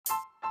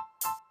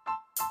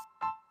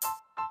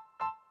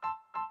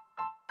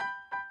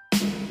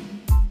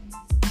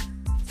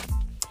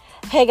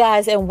Hey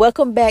guys, and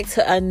welcome back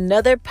to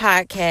another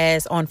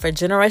podcast on For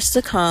Generations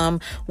to Come,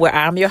 where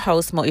I'm your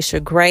host,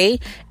 Moesha Gray.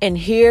 And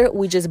here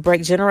we just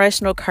break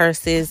generational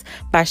curses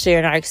by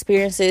sharing our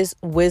experiences,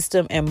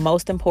 wisdom, and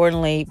most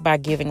importantly, by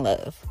giving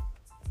love.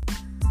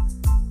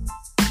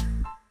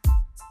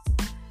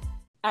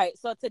 All right,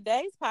 so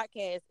today's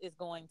podcast is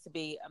going to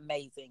be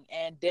amazing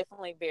and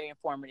definitely very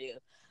informative.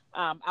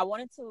 I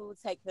wanted to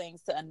take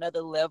things to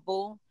another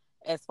level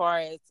as far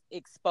as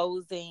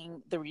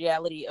exposing the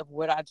reality of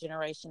what our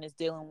generation is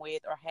dealing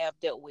with or have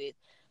dealt with.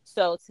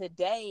 So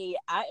today,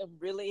 I am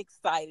really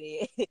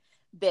excited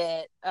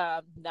that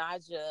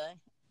Naja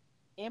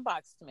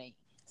inboxed me.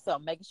 So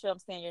making sure I'm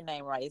saying your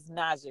name right. It's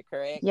Naja,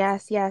 correct?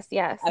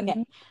 Yes. Okay.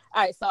 All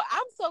right. So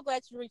I'm so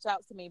glad you reached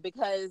out to me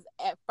because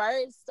at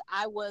first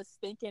I was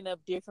thinking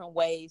of different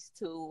ways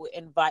to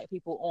invite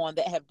people on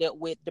that have dealt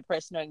with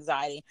depression or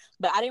anxiety,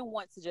 but I didn't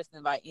want to just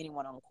invite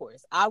anyone on the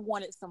course. I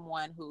wanted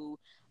someone who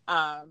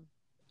um,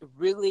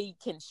 really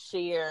can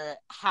share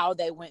how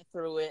they went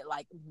through it,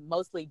 like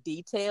mostly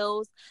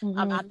details.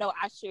 Mm-hmm. I know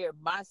I shared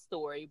my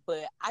story,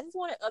 but I just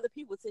wanted other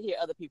people to hear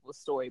other people's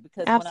story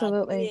because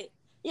Absolutely.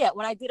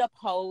 when I did a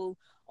poll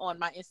on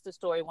my Insta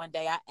story one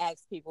day, I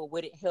asked people,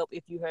 would it help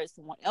if you heard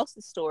someone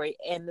else's story?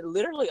 And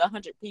literally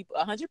 100 people,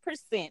 100%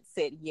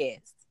 said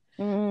yes.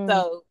 Mm-hmm.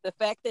 So the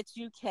fact that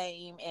you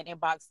came and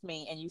inboxed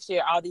me and you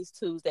share all these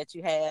tools that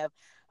you have,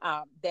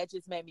 that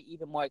just made me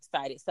even more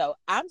excited. So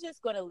I'm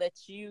just going to let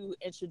you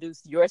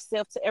introduce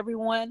yourself to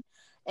everyone,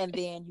 and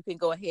then you can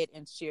go ahead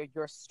and share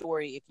your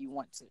story if you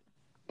want to.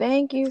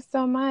 Thank you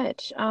so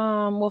much.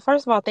 Well,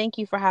 first of all, thank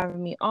you for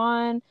having me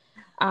on.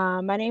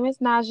 My name is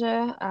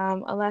Naja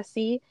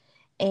Alessi,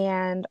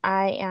 and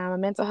I am a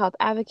mental health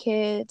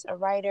advocate, a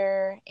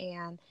writer,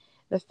 and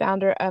the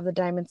founder of the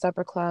Diamond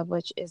Supper Club,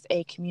 which is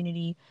a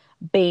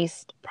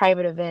community-based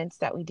private events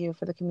that we do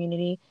for the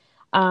community.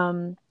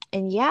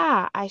 And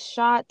yeah, I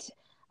shot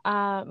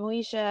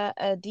Moesha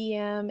a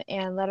DM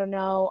and let her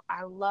know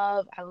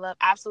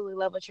absolutely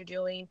love what you're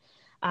doing.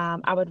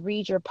 I would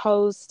read your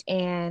post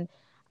and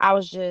I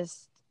was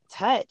just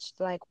touched.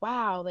 Like,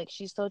 wow, like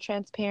she's so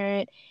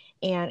transparent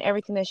and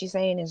everything that she's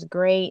saying is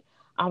great.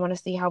 I want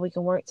to see how we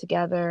can work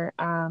together.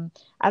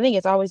 I think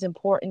it's always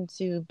important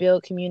to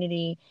build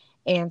community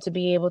and to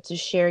be able to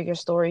share your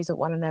stories with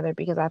one another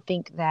because I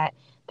think that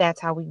that's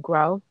how we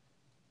grow.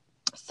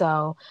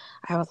 So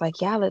I was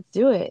like, yeah, let's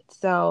do it.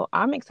 So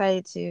I'm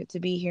excited to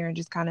be here and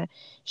just kind of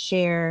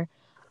share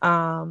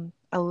a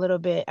little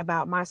bit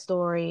about my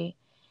story.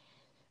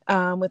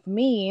 With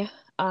me,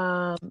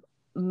 um,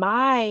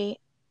 my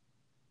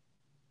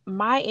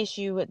my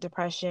issue with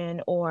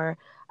depression or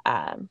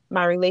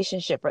my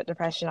relationship with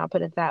depression, I'll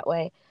put it that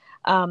way,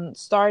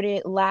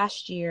 started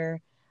last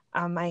year.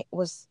 My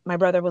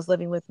brother was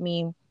living with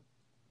me,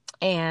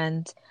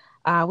 and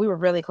we were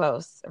really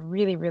close,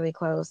 really, really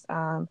close.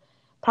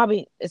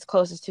 Probably as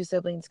close as two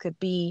siblings could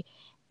be.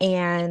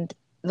 And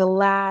the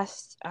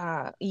last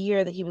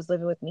year that he was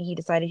living with me, he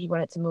decided he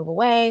wanted to move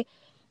away,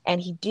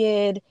 and he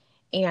did.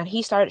 And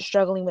he started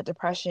struggling with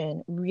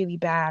depression really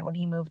bad when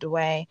he moved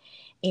away.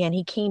 And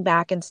he came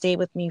back and stayed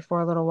with me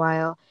for a little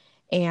while.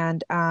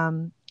 And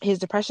his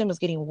depression was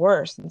getting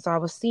worse. And so I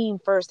was seeing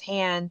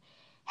firsthand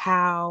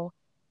how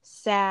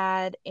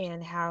sad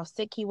and how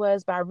sick he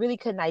was, but I really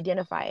couldn't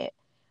identify it.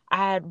 I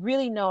had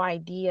really no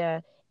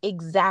idea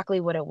exactly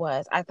what it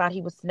was. I thought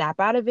he would snap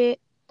out of it,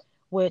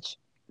 which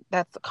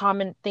that's a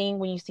common thing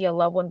when you see a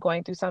loved one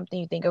going through something.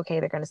 You think,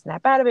 okay, they're going to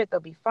snap out of it, they'll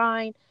be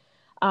fine.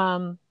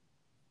 Um,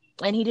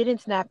 and he didn't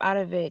snap out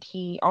of it.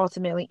 He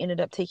ultimately ended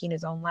up taking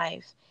his own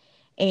life.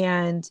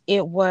 And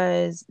it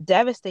was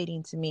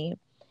devastating to me.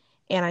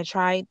 And I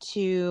tried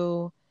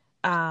to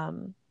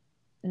um,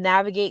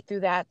 navigate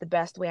through that the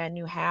best way I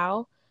knew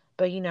how.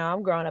 But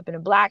I'm growing up in a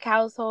Black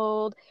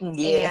household,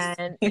 Yes.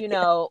 and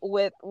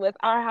with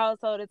our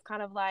household, it's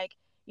kind of like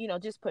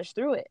just push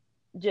through it.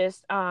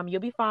 Just you'll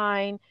be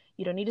fine.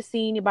 You don't need to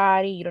see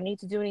anybody. You don't need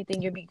to do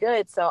anything. You'll be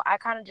good. So I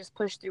kind of just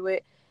pushed through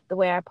it the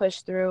way I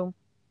pushed through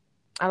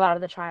a lot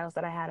of the trials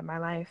that I had in my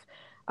life.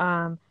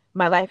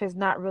 My life has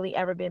not really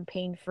ever been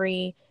pain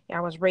free. I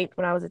was raped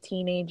when I was a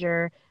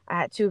teenager.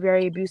 I had two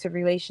very abusive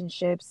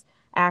relationships.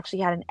 I actually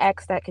had an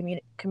ex that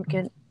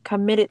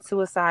committed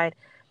suicide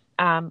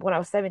when I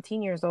was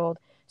 17 years old.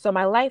 So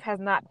my life has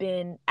not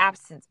been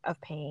absence of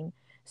pain.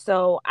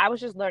 So I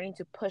was just learning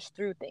to push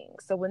through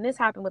things. So when this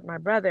happened with my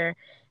brother,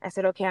 I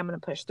said, okay, I'm going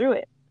to push through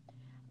it.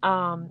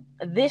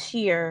 This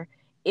year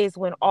is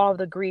when all of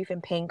the grief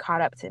and pain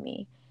caught up to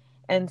me.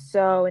 And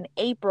so in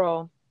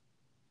April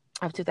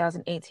of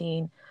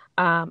 2018,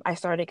 I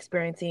started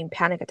experiencing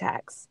panic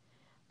attacks,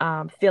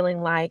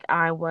 feeling like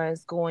I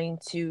was going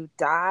to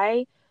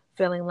die,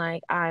 feeling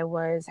like I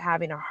was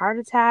having a heart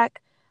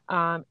attack.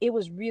 It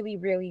was really,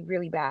 really,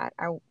 really bad.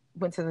 I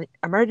went to the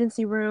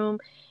emergency room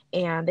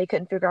and they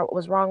couldn't figure out what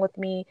was wrong with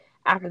me.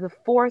 After the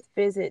fourth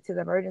visit to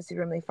the emergency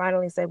room, they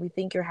finally said, we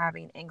think you're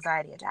having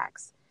anxiety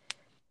attacks.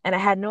 And I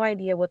had no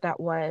idea what that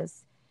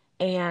was.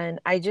 And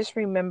I just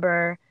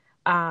remember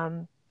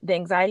the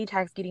anxiety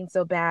attacks getting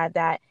so bad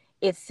that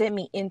it sent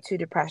me into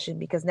depression,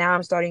 because now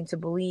I'm starting to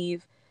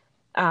believe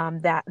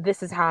that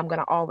this is how I'm going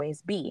to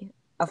always be.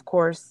 Of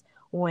course,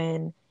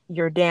 when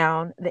you're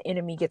down, the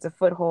enemy gets a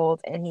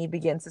foothold and he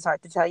begins to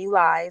start to tell you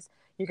lies.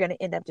 You're going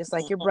to end up just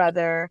like your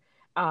brother.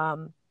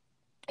 Um,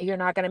 you're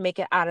not going to make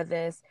it out of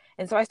this.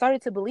 And so I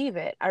started to believe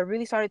it. I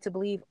really started to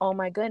believe, oh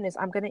my goodness,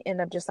 I'm going to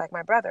end up just like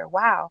my brother.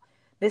 Wow,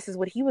 this is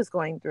what he was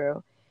going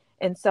through.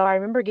 And so I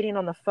remember getting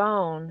on the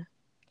phone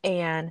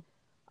and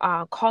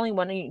calling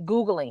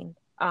Googling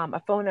a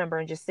phone number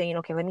and just saying,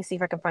 okay, let me see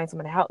if I can find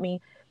someone to help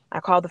me. I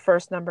called the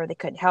first number. They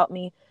couldn't help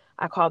me.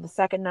 I called the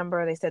second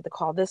number. They said to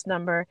call this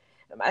number.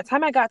 By the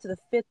time I got to the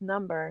fifth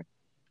number,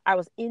 I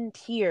was in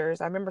tears.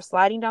 I remember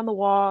sliding down the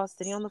wall,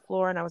 sitting on the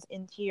floor, and I was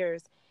in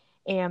tears.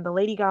 And the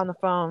lady got on the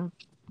phone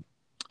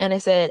and I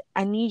said,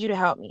 I need you to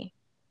help me.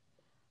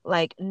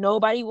 Like,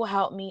 nobody will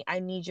help me. I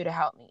need you to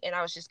help me. And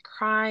I was just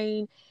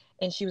crying.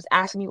 And she was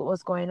asking me what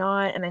was going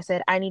on. And I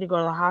said, I need to go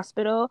to the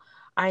hospital.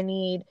 I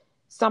need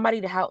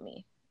somebody to help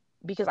me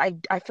because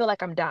I feel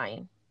like I'm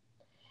dying.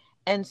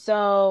 And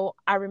so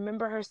I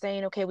remember her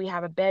saying, okay, we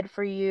have a bed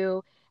for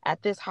you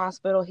at this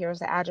hospital. Here's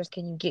the address.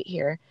 Can you get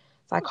here?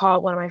 So I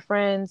called one of my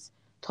friends,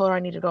 told her I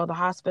needed to go to the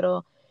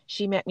hospital.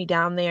 She met me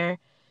down there.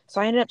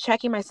 So I ended up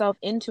checking myself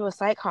into a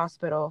psych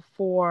hospital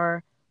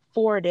for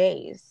 4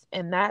 days.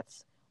 And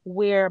that's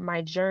where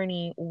my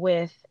journey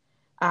with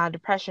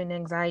depression and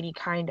anxiety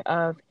kind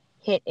of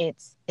hit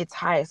its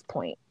highest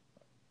point.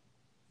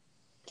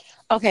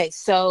 Okay,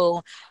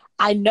 so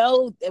I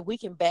know that we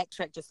can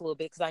backtrack just a little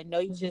bit because I know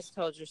you just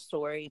told your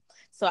story.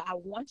 So I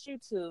want you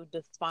to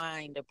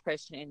define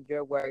depression in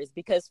your words,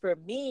 because for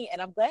me,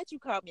 and I'm glad you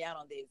called me out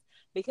on this,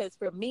 because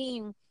for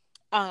me,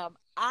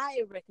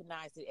 I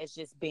recognize it as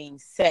just being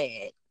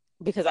sad,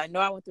 because I know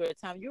I went through a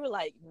time. You were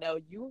like, no,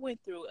 you went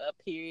through a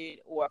period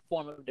or a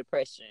form of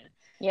depression.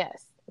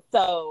 Yes.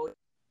 So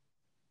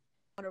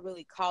want to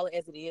really call it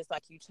as it is,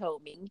 like you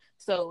told me.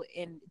 So,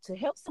 to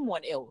help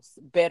someone else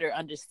better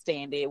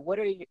understand it,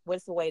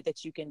 what's the way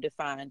that you can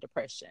define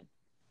depression?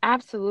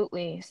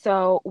 Absolutely.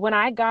 So when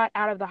I got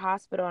out of the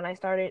hospital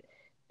and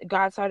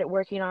God started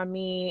working on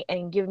me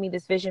and giving me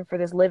this vision for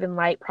this Live in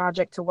Light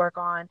project to work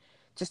on,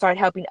 to start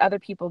helping other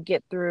people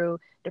get through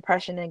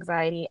depression and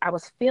anxiety. I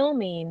was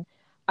filming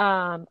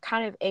kind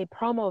of a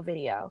promo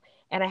video,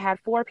 and I had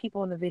 4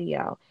 people in the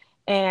video.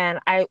 And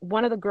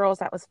one of the girls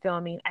that was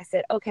filming, I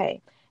said,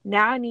 okay,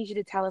 now I need you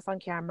to tell us on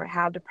camera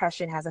how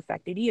depression has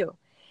affected you.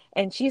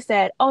 And she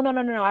said, oh, no,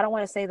 no, no, no. I don't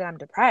want to say that I'm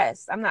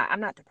depressed. I'm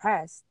not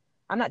depressed.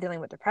 I'm not dealing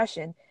with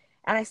depression.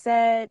 And I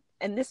said,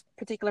 and this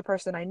particular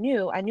person I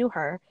knew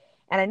her,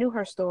 and I knew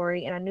her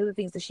story, and I knew the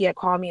things that she had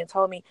called me and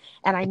told me.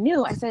 And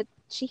I said,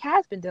 she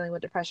has been dealing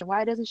with depression.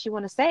 Why doesn't she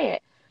want to say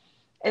it?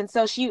 And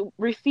so she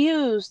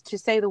refused to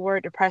say the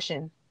word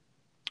depression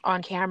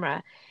on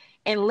camera.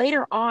 And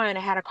later on, I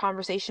had a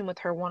conversation with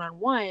her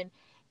one-on-one,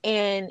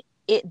 and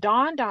it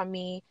dawned on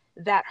me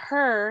that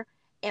her,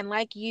 and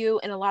like you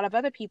and a lot of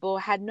other people,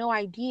 had no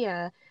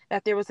idea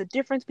that there was a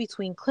difference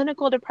between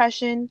clinical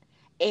depression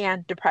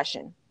and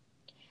depression.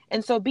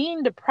 And so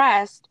being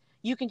depressed,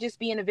 you can just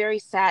be in a very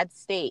sad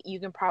state. You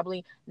can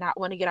probably not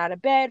want to get out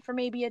of bed for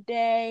maybe a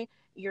day.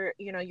 You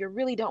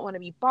really don't want to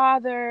be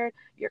bothered.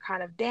 You're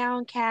kind of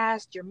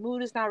downcast. Your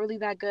mood is not really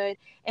that good.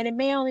 And it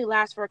may only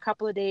last for a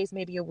couple of days,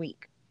 maybe a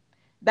week.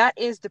 That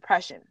is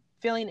depression,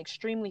 feeling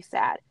extremely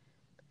sad.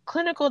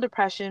 Clinical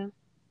depression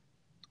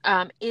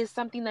is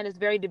something that is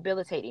very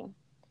debilitating.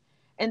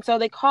 And so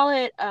they call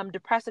it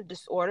depressive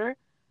disorder.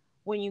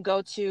 When you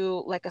go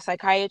to like a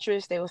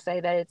psychiatrist, they will say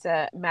that it's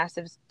a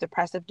massive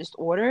depressive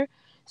disorder.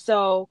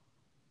 So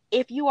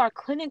if you are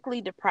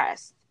clinically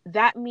depressed,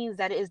 that means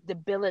that it is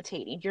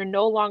debilitating. You're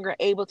no longer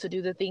able to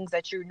do the things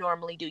that you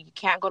normally do. You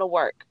can't go to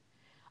work.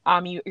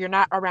 You're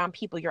not around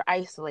people. You're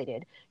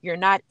isolated. You're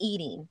not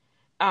eating.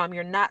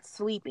 You're not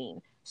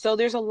sleeping. So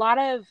there's a lot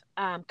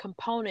of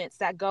components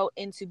that go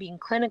into being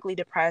clinically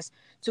depressed,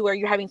 to where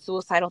you're having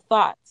suicidal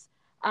thoughts.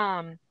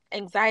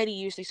 Anxiety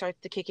usually starts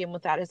to kick in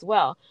with that as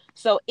well.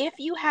 So if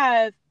you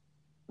have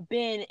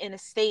been in a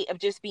state of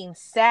just being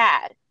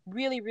sad,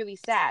 really, really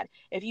sad,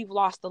 if you've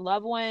lost a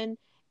loved one,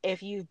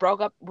 if you've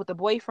broke up with a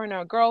boyfriend or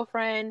a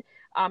girlfriend,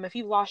 if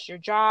you've lost your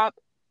job,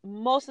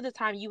 most of the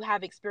time you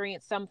have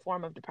experienced some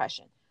form of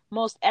depression.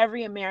 Most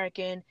every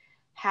American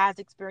has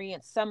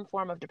experienced some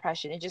form of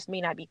depression. It just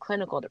may not be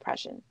clinical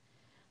depression.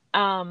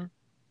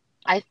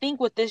 I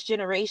think with this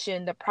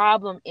generation, the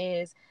problem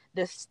is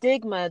the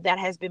stigma that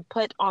has been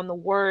put on the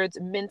words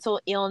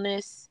mental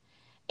illness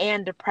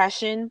and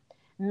depression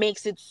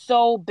makes it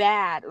so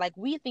bad. Like,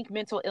 we think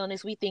mental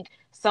illness, we think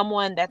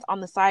someone that's on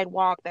the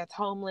sidewalk, that's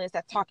homeless,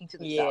 that's talking to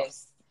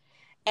themselves.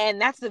 Yes.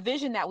 And that's the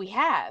vision that we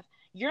have.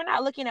 You're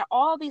not looking at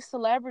all these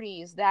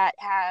celebrities that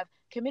have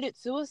committed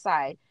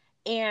suicide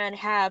and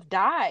have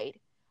died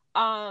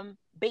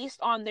based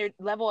on their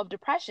level of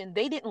depression.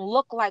 They didn't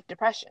look like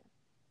depression.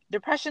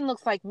 Depression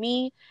looks like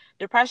me.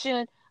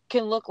 Depression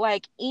can look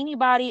like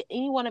anybody,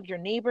 any one of your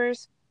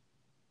neighbors.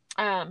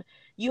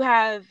 You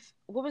have,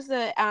 what was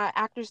the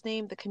actor's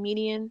name? The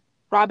comedian,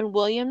 Robin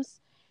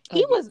Williams. Oh,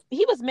 he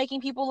yes. was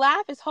making people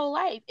laugh his whole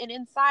life, and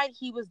inside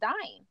he was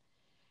dying.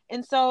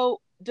 And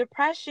so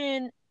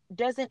depression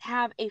doesn't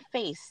have a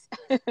face.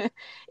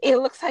 It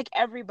looks like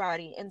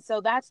everybody. And so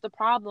that's the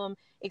problem,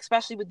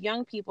 especially with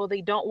young people.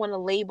 They don't want to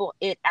label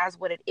it as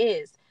what it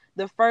is.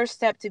 The first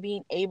step to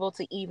being able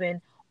to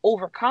even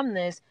overcome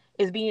this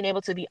is being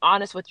able to be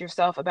honest with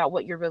yourself about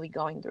what you're really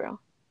going through.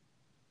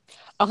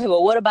 Okay,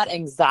 well, what about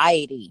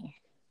anxiety?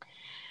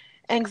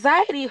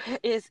 Anxiety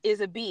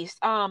is a beast.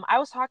 I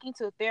was talking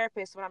to a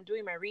therapist when I'm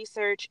doing my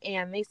research,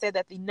 and they said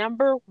that the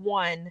number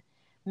one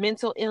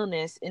mental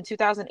illness in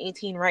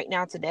 2018 right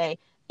now today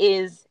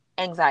is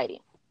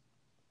anxiety.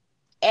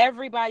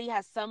 Everybody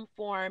has some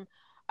form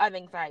of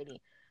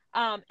anxiety.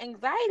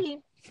 Anxiety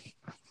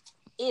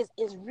is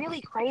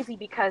really crazy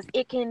because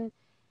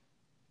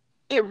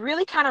it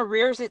really kind of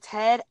rears its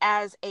head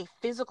as a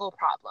physical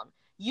problem.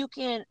 You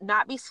can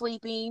not be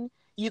sleeping.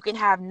 You can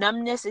have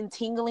numbness and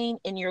tingling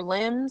in your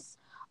limbs.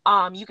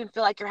 You can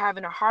feel like you're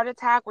having a heart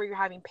attack, where you're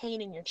having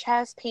pain in your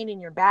chest, pain in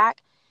your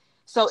back.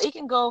 So it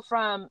can go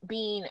from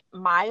being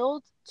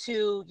mild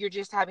to you're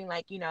just having,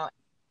 like,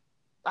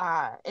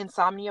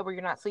 insomnia where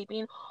you're not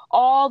sleeping,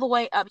 all the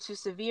way up to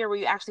severe where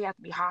you actually have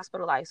to be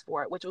hospitalized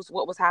for it, which was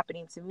what was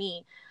happening to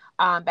me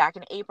back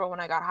in April when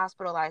I got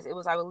hospitalized. It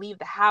was, I would leave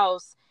the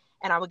house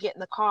and I would get in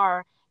the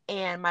car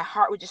and my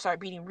heart would just start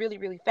beating really,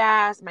 really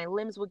fast. My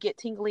limbs would get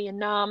tingly and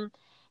numb,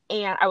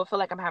 and I would feel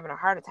like I'm having a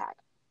heart attack.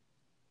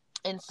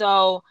 And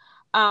so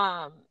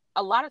a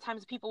lot of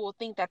times people will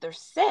think that they're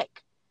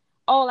sick.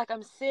 Oh, like,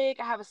 I'm sick,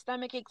 I have a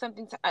stomach ache,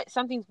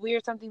 something's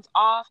weird, something's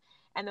off,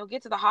 and they'll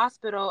get to the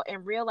hospital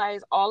and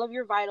realize all of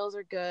your vitals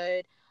are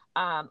good,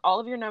 all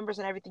of your numbers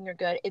and everything are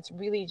good. It's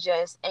really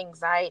just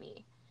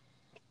anxiety.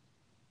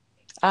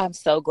 I'm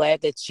so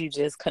glad that you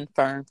just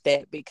confirmed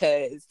that,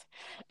 because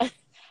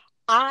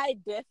I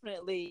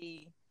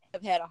definitely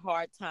have had a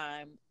hard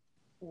time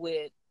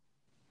with,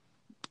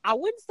 I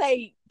wouldn't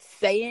say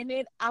saying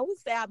it. I would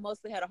say I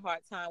mostly had a hard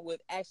time with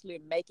actually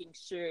making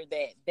sure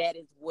that that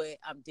is what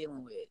I'm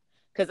dealing with.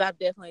 Because I've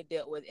definitely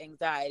dealt with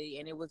anxiety,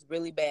 and it was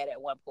really bad at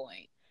one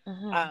point.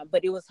 Mm-hmm.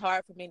 But it was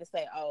hard for me to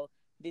say, oh,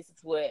 this is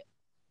what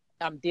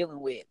I'm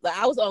dealing with. Like,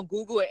 I was on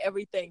Google and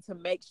everything to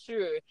make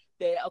sure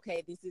that,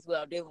 okay, this is what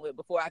I'm dealing with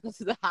before I go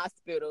to the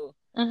hospital.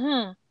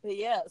 Mm-hmm. But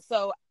yeah,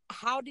 so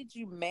how did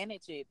you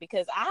manage it?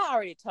 Because I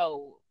already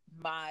told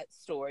my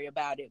story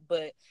about it,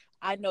 but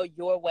I know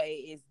your way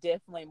is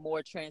definitely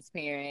more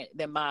transparent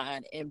than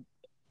mine and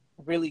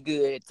really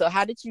good. So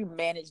how did you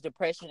manage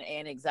depression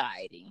and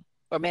anxiety,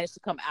 or manage to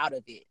come out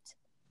of it?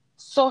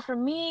 So for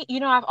me,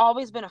 I've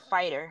always been a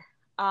fighter.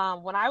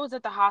 When I was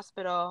at the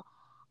hospital,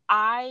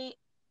 I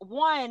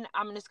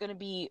I'm just going to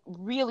be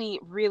really,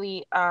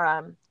 really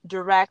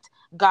direct.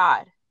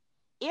 God.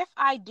 If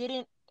I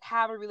didn't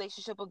have a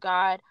relationship with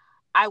God,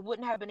 I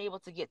wouldn't have been able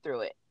to get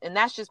through it. And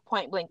that's just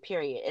point blank,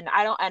 period. And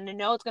I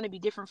know it's going to be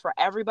different for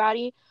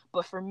everybody,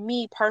 but for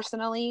me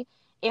personally,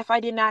 if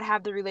I did not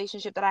have the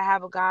relationship that I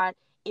have with God,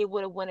 it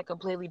would have went a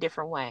completely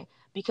different way,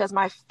 because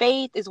my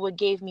faith is what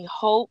gave me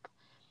hope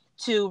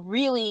to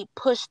really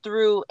push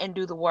through and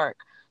do the work.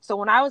 So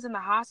when I was in the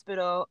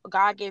hospital,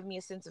 God gave me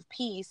a sense of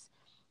peace.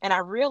 And I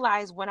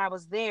realized when I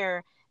was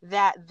there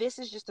that this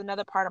is just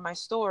another part of my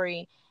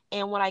story.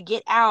 And when I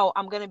get out,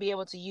 I'm going to be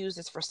able to use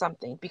this for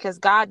something, because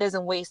God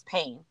doesn't waste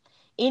pain.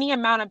 Any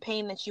amount of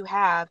pain that you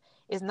have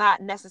is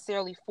not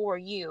necessarily for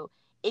you,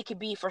 it could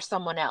be for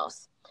someone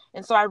else.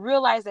 And so I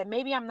realized that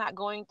maybe I'm not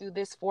going through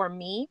this for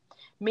me.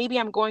 Maybe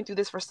I'm going through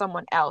this for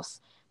someone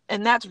else.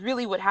 And that's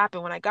really what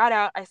happened. When I got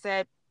out, I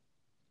said,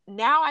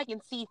 now I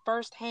can see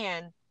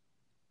firsthand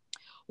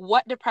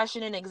what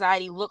depression and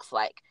anxiety looks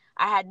like.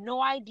 I had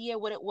no idea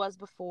what it was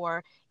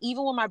before.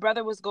 Even when my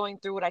brother was going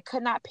through it, I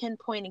could not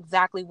pinpoint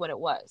exactly what it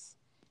was.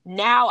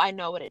 Now I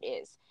know what it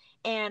is.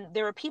 And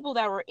there were people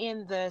that were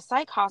in the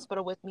psych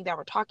hospital with me that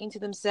were talking to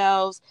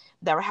themselves,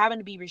 that were having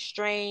to be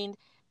restrained.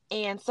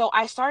 And so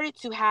I started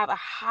to have a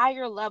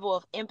higher level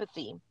of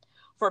empathy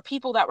for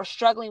people that were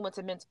struggling with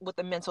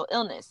a mental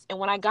illness. And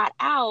when I got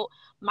out,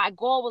 my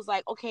goal was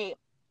like, okay,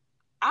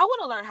 I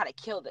want to learn how to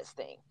kill this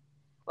thing.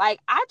 Like,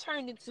 I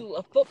turned into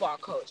a football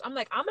coach. I'm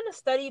like, I'm going to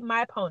study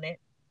my opponent,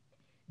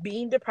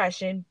 being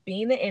depression,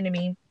 being the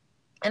enemy,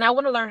 and I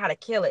want to learn how to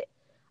kill it.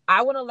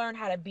 I want to learn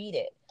how to beat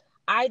it.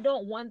 I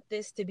don't want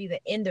this to be the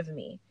end of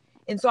me.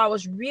 And so I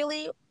was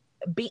really,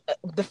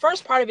 the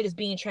first part of it is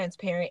being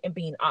transparent and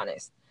being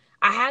honest.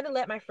 I had to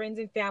let my friends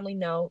and family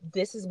know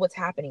this is what's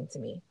happening to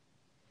me,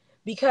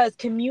 because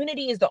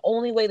community is the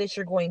only way that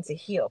you're going to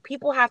heal.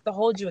 People have to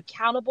hold you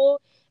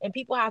accountable, and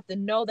people have to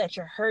know that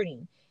you're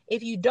hurting.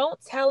 If you don't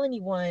tell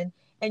anyone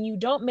and you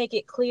don't make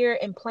it clear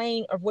and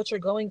plain of what you're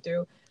going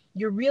through,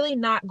 you're really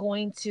not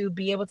going to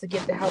be able to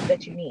get the help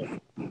that you need.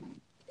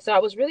 So I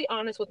was really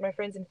honest with my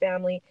friends and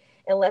family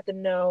and let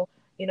them know,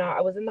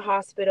 I was in the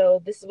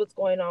hospital. This is what's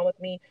going on with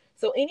me.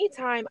 So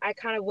anytime I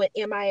kind of went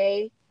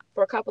MIA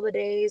for a couple of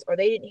days, or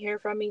they didn't hear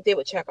from me, they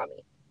would check on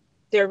me.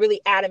 They're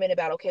really adamant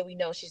about, okay, we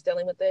know she's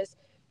dealing with this.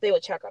 They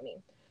would check on me.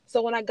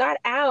 So when I got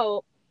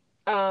out,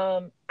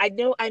 I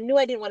knew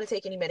I didn't want to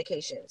take any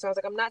medication. So I was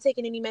like, I'm not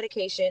taking any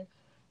medication.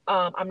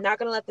 I'm not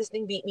going to let this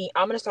thing beat me.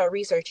 I'm going to start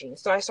researching.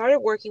 So I started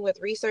working with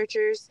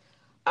researchers,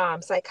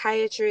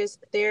 psychiatrists,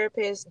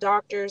 therapists,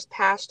 doctors,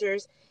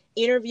 pastors,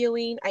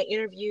 interviewing. I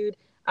interviewed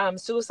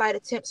suicide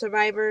attempt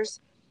survivors.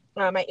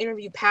 I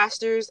interviewed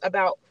pastors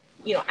about,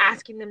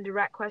 asking them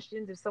direct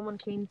questions. If someone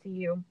came to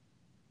you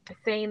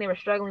saying they were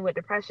struggling with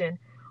depression,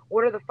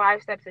 what are the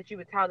 5 steps that you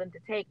would tell them to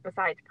take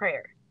besides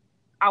prayer?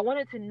 I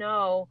wanted to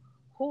know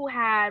who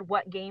had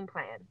what game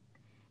plan.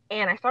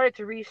 And I started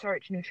to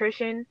research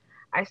nutrition.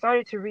 I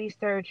started to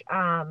research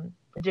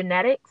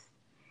genetics,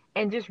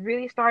 and just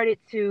really started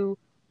to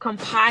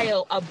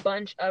compile a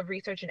bunch of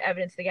research and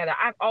evidence together.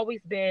 I've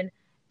always been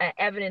an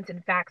evidence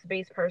and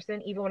facts-based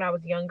person. Even when I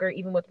was younger,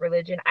 even with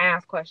religion, I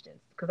ask questions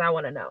because I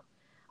want to know.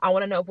 I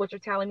want to know if what you're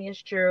telling me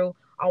is true.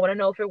 I want to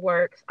know if it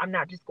works. I'm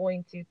not just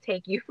going to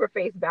take you for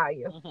face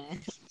value. Mm-hmm.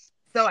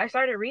 So I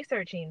started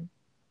researching,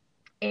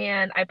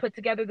 and I put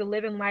together the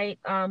Live in Light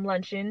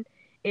luncheon.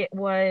 It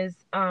was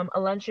a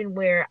luncheon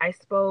where I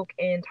spoke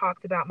and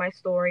talked about my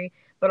story,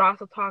 but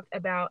also talked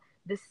about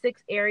the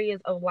 6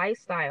 areas of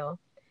lifestyle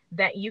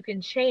that you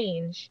can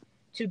change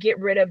to get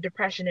rid of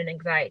depression and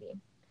anxiety.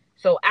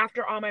 So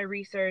after all my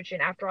research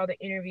and after all the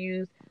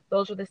interviews,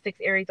 those were the 6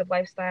 areas of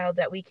lifestyle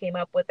that we came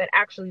up with that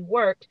actually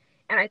worked.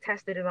 And I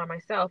tested it on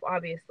myself,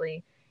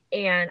 obviously.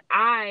 And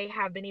I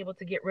have been able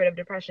to get rid of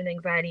depression and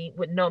anxiety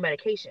with no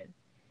medication.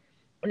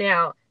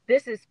 Now,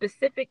 this is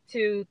specific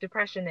to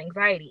depression and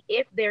anxiety.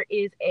 If there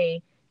is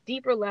a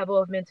deeper level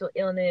of mental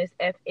illness,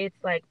 if it's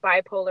like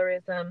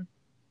bipolarism,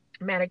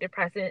 manic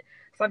depressant,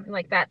 something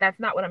like that, that's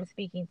not what I'm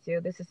speaking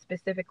to. This is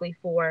specifically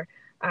for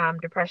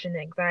depression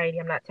and anxiety.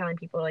 I'm not telling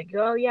people like,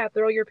 oh yeah,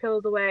 throw your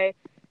pills away,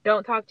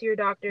 don't talk to your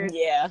doctors.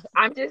 Yeah.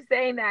 I'm just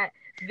saying that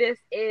this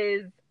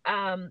is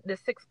the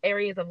 6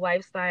 areas of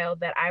lifestyle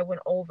that I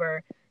went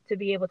over to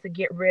be able to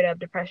get rid of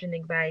depression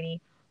and anxiety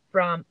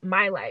from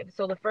my life.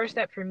 So the first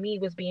step for me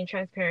was being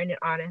transparent and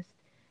honest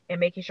and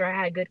making sure I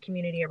had a good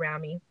community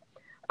around me.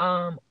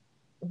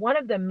 One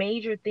of the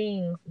major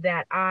things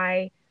that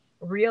I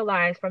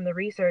realized from the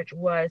research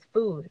was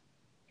food.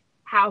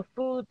 How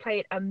food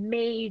played a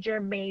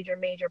major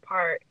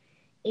part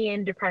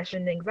in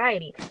depression and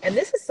anxiety. And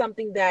this is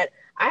something that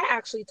I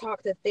actually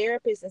talked to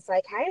therapists and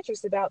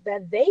psychiatrists about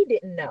that they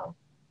didn't know.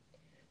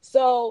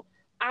 So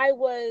I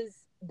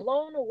was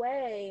blown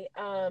away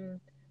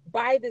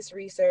by this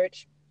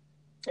research,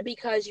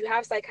 because you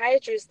have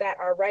psychiatrists that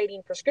are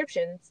writing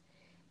prescriptions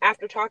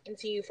after talking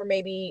to you for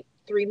maybe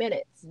 3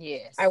 minutes.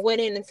 Yes. I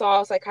went in and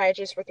saw a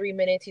psychiatrist for 3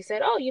 minutes. He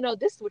said, oh,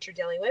 this is what you're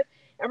dealing with,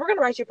 and we're going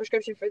to write you a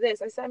prescription for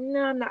this. I said,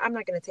 no, I'm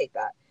not going to take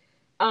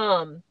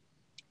that.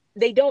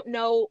 They don't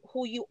know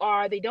who you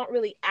are. They don't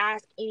really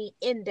ask any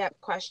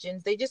in-depth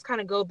questions. They just kind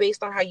of go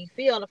based on how you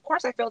feel. And of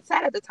course, I felt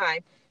sad at the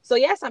time. So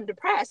yes, I'm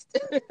depressed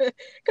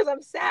because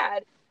I'm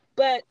sad.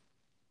 But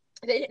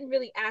they didn't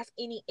really ask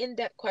any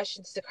in-depth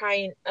questions to try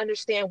and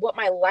understand what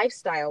my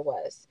lifestyle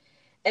was.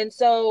 And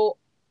so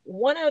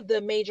one of the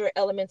major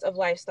elements of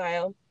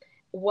lifestyle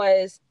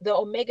was the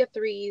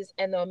omega-3s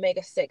and the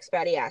omega-6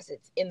 fatty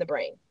acids in the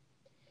brain.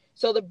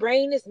 So the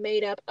brain is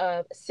made up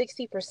of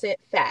 60%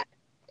 fat.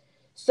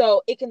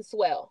 So it can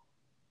swell.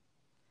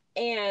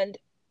 And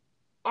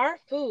our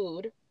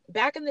food,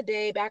 back in the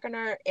day, back when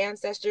our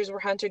ancestors were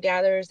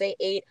hunter-gatherers, they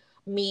ate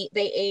meat,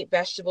 they ate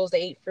vegetables,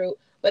 they ate fruit,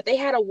 but they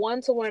had a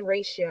 1-to-1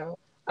 ratio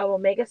of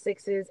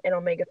omega-6s and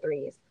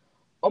omega-3s.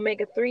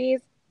 Omega-3s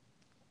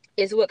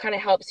is what kind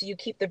of helps you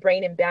keep the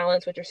brain in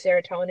balance with your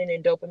serotonin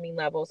and dopamine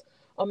levels.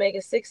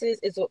 Omega-6s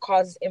is what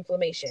causes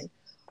inflammation.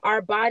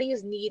 Our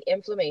bodies need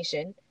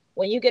inflammation.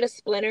 When you get a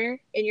splinter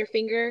in your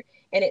finger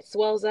and it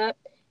swells up,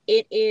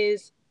 it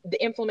is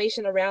the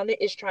inflammation around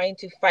it is trying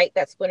to fight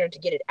that splinter to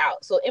get it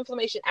out. So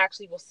inflammation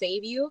actually will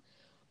save you.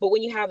 But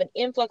when you have an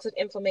influx of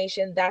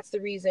inflammation, that's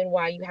the reason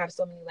why you have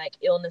so many like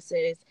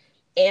illnesses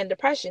and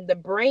depression. The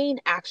brain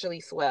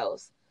actually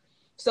swells.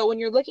 So when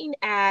you're looking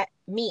at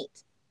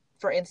meat,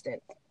 for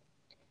instance,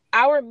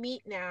 our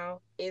meat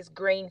now is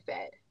grain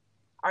fed.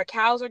 Our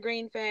cows are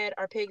grain fed,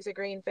 our pigs are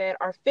grain fed,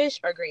 our fish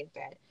are grain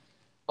fed.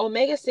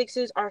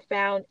 Omega-6s are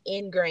found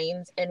in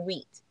grains and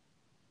wheat.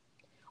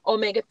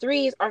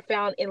 Omega-3s are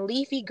found in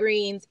leafy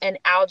greens and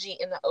algae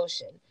in the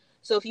ocean.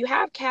 So if you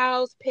have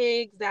cows,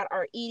 pigs that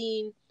are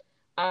eating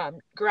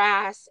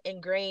grass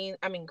and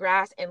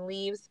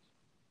leaves,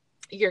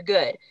 you're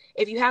good.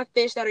 If you have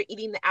fish that are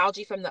eating the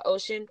algae from the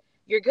ocean,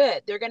 you're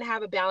good. They're going to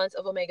have a balance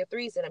of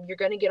omega-3s in them. You're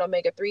going to get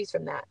omega-3s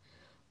from that.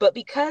 But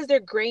because they're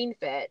grain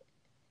fed,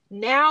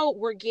 now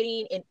we're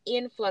getting an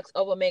influx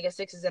of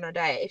omega-6s in our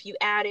diet. If you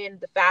add in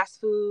the fast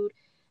food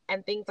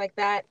and things like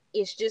that,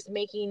 it's just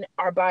making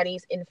our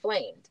bodies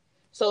inflamed.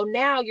 So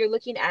now you're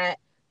looking at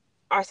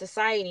our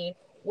society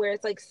where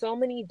it's like so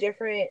many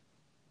different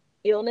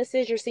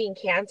illnesses. You're seeing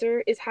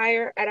cancer is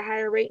at a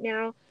higher rate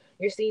now.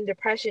 You're seeing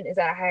depression is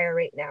at a higher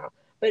rate now.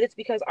 But it's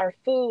because our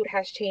food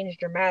has changed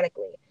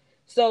dramatically.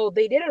 So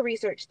they did a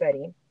research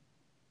study.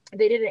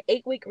 They did an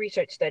 8-week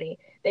research study.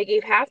 They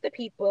gave half the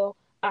people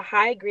a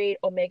high-grade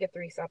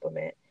omega-3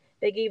 supplement.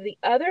 They gave the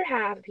other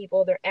half of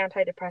people their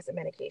antidepressant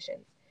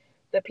medications.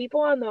 The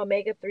people on the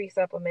omega-3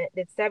 supplement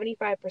did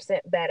 75%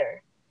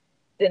 better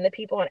than the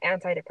people on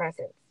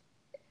antidepressants.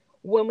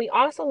 When we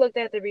also looked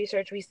at the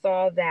research, we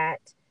saw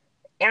that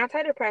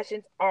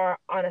antidepressants are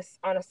on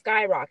a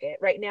skyrocket.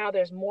 Right now,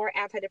 there's more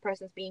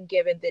antidepressants being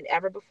given than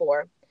ever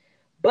before,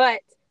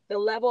 but the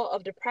level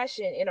of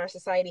depression in our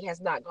society has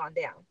not gone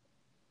down.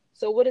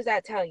 So what does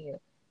that tell you?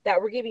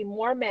 That we're giving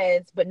more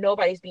meds, but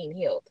nobody's being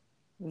healed.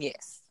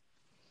 Yes.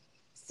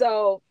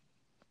 So,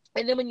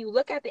 and then when you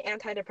look at the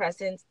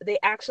antidepressants, they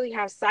actually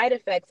have side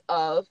effects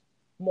of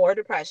more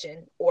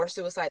depression or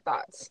suicide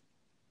thoughts.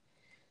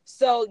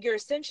 So you're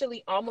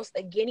essentially almost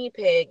a guinea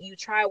pig. You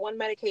try one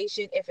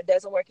medication. If it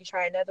doesn't work, you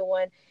try another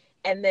one.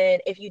 And then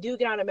if you do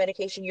get on a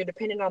medication, you're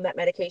dependent on that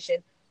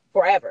medication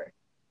forever.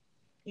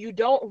 You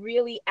don't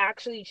really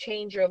actually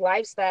change your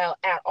lifestyle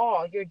at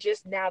all. You're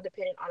just now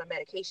dependent on a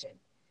medication.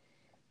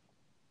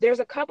 There's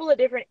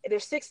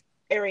 6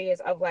 areas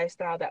of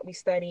lifestyle that we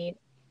studied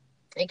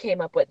and came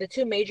up with. The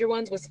 2 major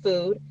ones was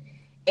food,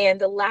 and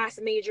the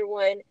last major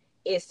one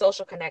is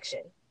social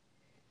connection.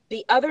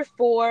 The other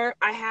 4,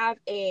 I have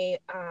a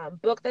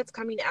book that's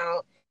coming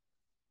out,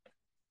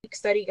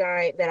 study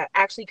guide that I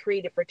actually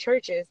created for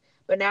churches,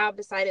 but now I've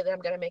decided that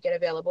I'm going to make it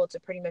available to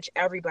pretty much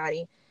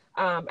everybody.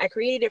 I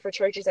created it for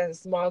churches as a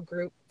small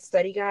group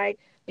study guide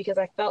because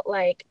I felt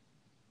like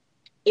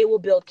it will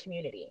build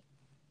community.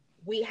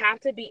 We have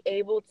to be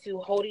able to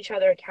hold each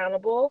other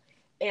accountable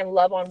and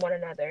love on one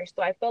another.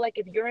 So I feel like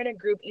if you're in a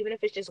group, even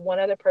if it's just one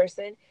other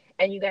person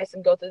and you guys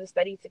can go through the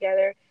study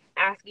together,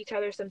 ask each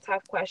other some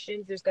tough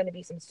questions. There's going to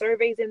be some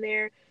surveys in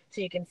there so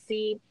you can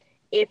see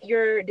if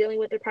you're dealing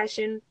with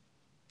depression,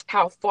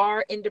 how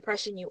far in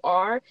depression you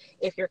are,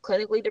 if you're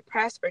clinically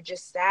depressed or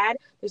just sad.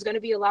 There's going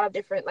to be a lot of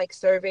different like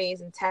surveys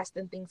and tests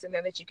and things in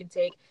there that you can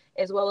take,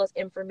 as well as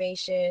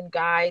information,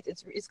 guides.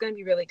 It's going to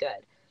be really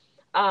good.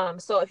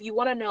 So if you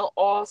want to know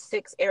all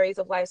 6 areas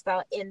of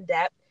lifestyle in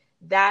depth,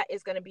 that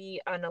is going to be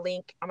on a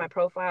link on my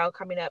profile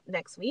coming up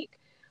next week.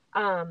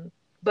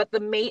 But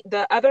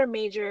the other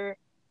major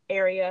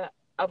area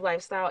of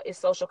lifestyle is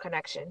social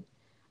connection.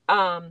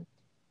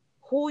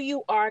 Who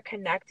you are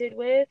connected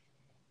with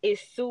is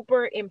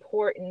super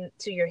important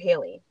to your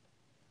healing.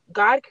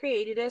 God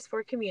created us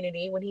for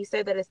community. When he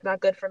said that it's not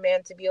good for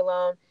man to be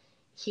alone,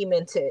 he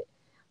meant it.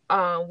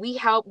 We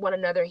help one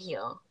another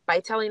heal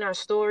by telling our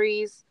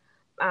stories.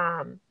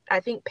 I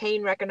think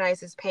pain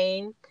recognizes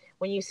pain.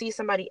 When you see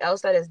somebody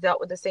else that has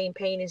dealt with the same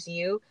pain as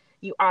you,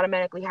 you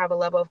automatically have a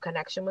level of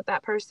connection with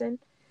that person.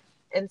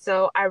 And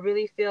so I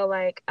really feel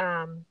like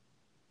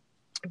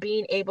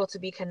being able to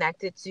be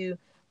connected to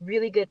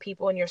really good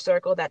people in your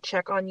circle that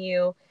check on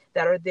you,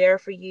 that are there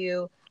for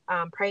you,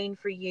 praying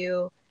for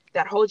you,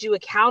 that hold you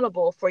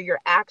accountable for your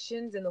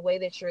actions and the way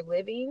that you're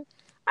living,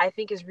 I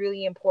think is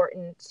really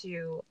important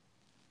to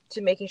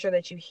making sure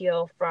that you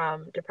heal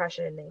from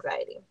depression and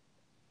anxiety.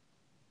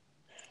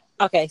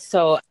 Okay,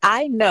 so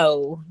I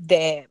know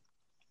that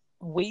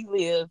we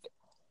live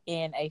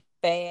in a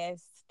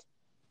fast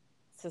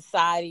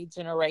society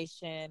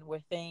generation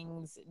where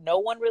no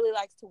one really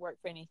likes to work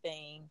for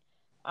anything.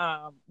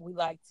 We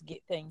like to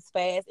get things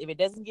fast. If it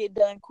doesn't get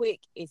done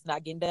quick, it's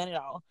not getting done at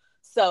all.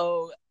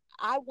 So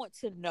I want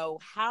to know,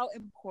 how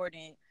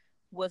important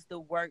was the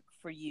work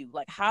for you?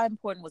 Like, how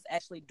important was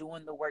actually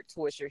doing the work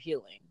towards your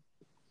healing?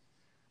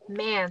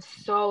 Man,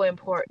 so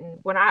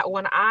important. When I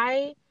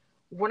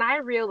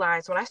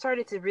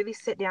started to really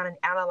sit down and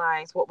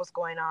analyze what was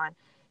going on,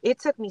 it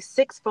took me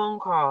 6 phone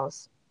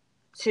calls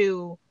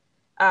to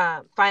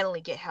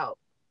finally get help.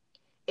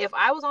 If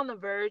I was on the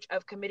verge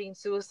of committing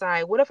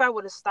suicide, what if I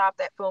would have stopped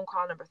at phone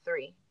call number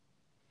 3?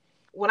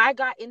 When I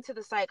got into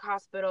the psych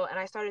hospital and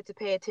I started to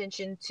pay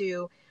attention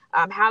to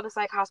how the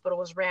psych hospital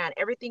was ran,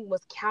 everything was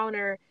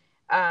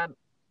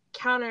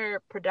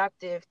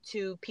counterproductive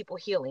to people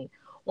healing.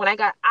 When I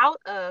got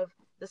out of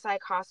the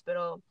psych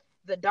hospital,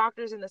 the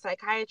doctors and the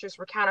psychiatrists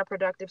were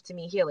counterproductive to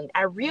me healing.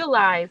 I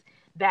realized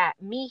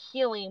that me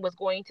healing was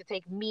going to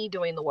take me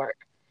doing the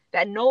work,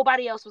 that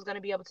nobody else was going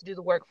to be able to do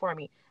the work for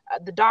me.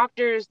 The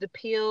doctors, the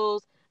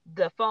pills,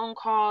 the phone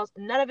calls,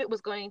 none of it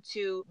was going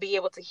to be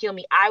able to heal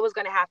me. I was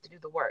going to have to do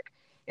the work.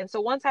 And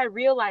so once I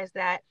realized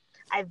that,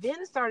 I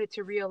then started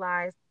to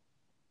realize,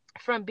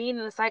 from being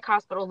in the psych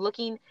hospital,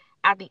 looking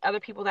at the other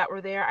people that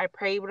were there, I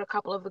prayed with a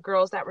couple of the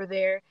girls that were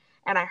there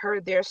and I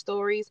heard their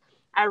stories.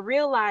 I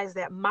realized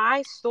that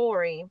my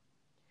story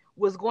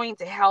was going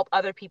to help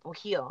other people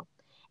heal.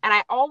 And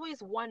I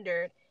always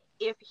wondered,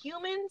 if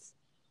humans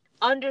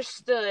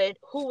understood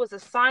who was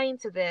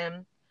assigned to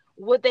them,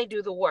 would they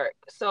do the work?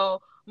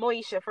 So,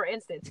 Moesha, for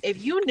instance,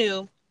 if you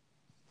knew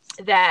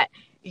that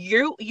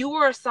you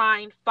were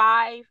assigned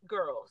 5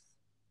 girls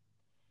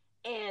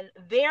and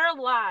their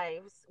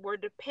lives were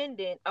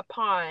dependent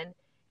upon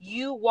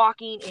you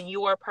walking in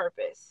your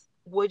purpose,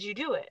 would you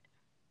do it?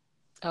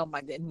 Oh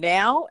my God.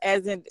 Now,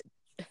 as in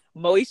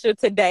Moesha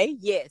today,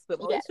 yes. But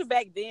Moesha Yes.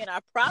 back then, I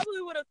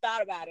probably would have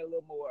thought about it a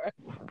little more.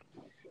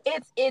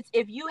 It's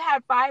if you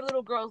had 5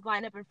 little girls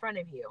lined up in front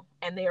of you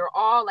and they are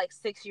all like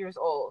 6 years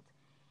old,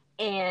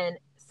 and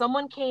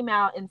someone came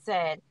out and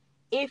said,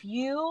 if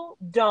you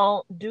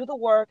don't do the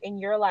work in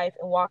your life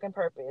and walk in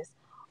purpose,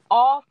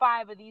 all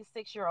 5 of these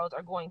 6-year-olds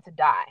are going to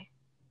die.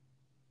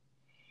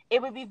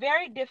 It would be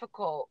very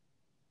difficult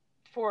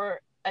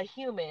for a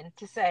human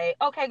to say,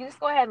 okay,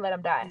 just go ahead and let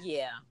them die.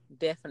 Yeah,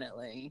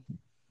 definitely.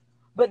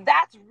 But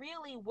that's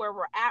really where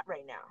we're at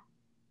right now.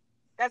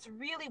 That's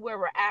really where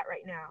we're at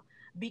right now,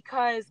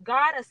 because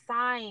God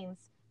assigns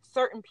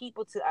certain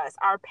people to us.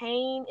 Our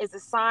pain is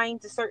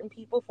assigned to certain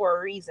people for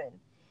a reason.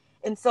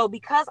 And so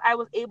because I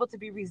was able to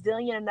be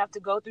resilient enough to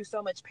go through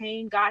so much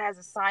pain, God has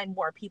assigned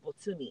more people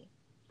to me.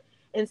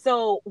 And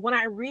so when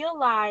I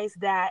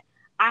realized that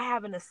I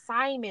have an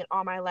assignment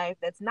on my life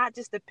that's not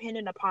just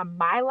dependent upon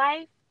my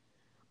life,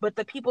 but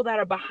the people that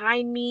are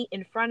behind me,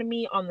 in front of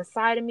me, on the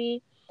side of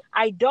me,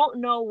 I don't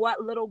know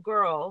what little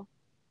girl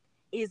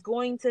is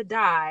going to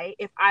die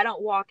if I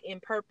don't walk in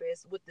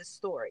purpose with this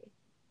story.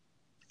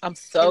 I'm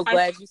so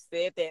glad you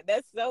said that.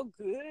 That's so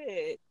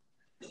good.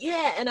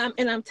 Yeah,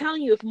 and I'm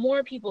telling you, if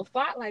more people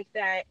thought like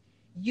that,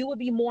 you would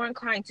be more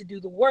inclined to do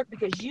the work,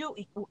 because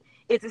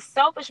it's a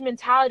selfish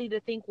mentality to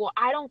think, well,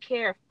 I don't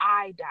care if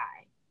I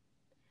die.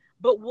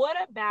 But what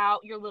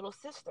about your little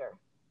sister?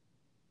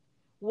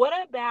 What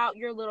about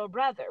your little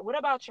brother? What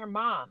about your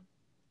mom?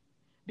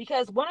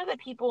 Because one of the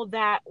people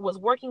that was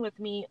working with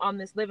me on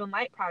this Live in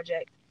Light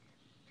project,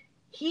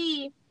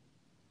 he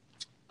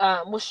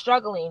was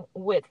struggling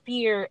with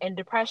fear and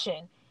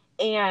depression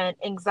and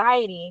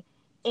anxiety,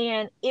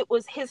 and it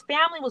was his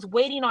family was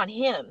waiting on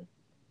him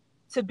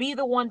to be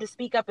the one to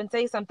speak up and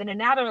say something. And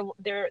now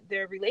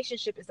their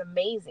relationship is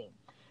amazing,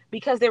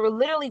 because they were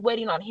literally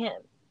waiting on him,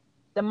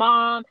 the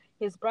mom,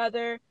 his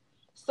brother.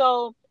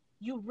 So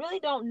you really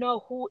don't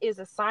know who is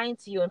assigned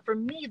to you. And for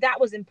me, that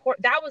was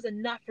important. That was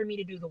enough for me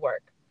to do the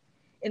work.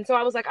 And so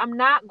I was like, I'm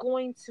not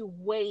going to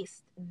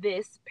waste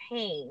this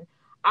pain.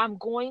 I'm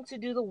going to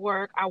do the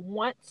work. I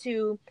want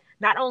to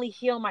not only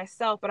heal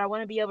myself, but I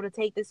want to be able to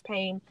take this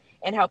pain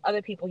and help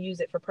other people use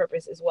it for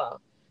purpose as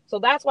well. So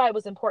that's why it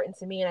was important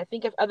to me. And I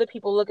think if other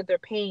people look at their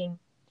pain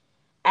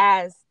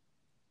as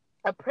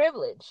a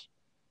privilege,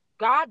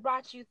 God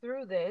brought you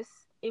through this.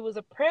 It was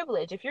a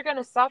privilege. If you're going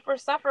to suffer,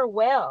 suffer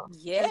well.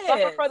 Yes. And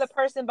suffer for the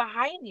person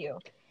behind you.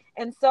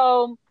 And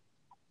so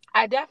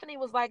I definitely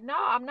was like, no,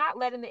 I'm not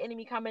letting the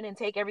enemy come in and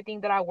take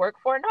everything that I work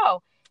for.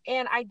 No.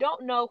 And I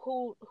don't know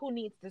who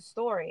needs the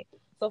story.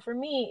 So for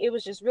me, it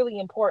was just really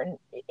important.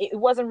 It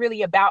wasn't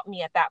really about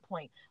me at that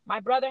point. My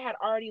brother had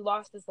already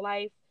lost his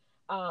life.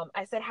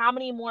 I said, how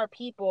many more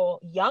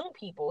people, young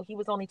people, he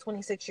was only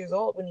 26 years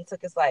old when he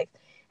took his life.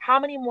 How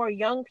many more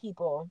young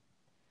people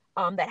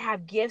that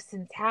have gifts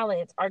and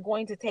talents are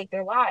going to take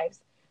their lives?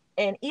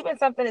 And even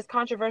something as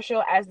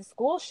controversial as the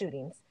school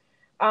shootings.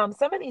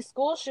 Some of these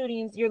school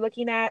shootings, you're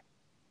looking at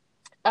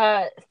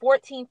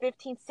 14,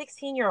 15,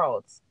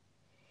 16-year-olds.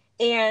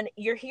 And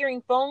you're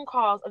hearing phone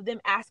calls of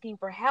them asking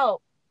for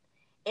help,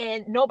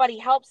 and nobody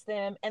helps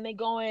them, and they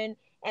go in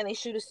and they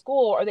shoot a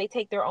school, or they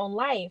take their own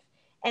life.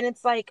 And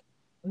it's like,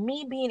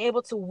 me being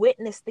able to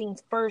witness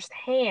things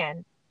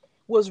firsthand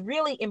was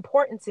really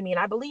important to me. And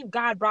I believe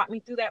God brought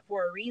me through that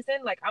for a reason.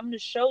 Like, I'm going to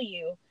show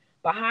you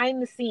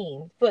behind the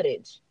scene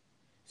footage,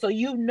 so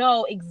you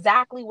know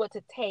exactly what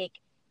to take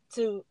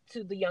to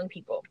the young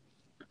people,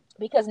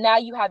 because now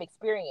you have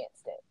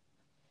experienced it.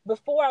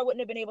 Before, I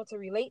wouldn't have been able to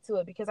relate to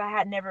it because I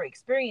had never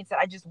experienced it.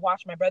 I just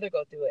watched my brother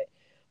go through it.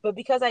 But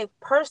because I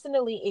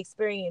personally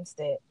experienced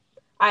it,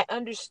 I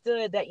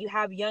understood that you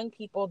have young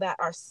people that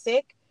are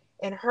sick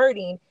and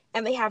hurting,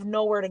 and they have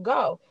nowhere to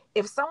go.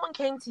 If someone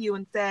came to you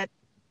and said,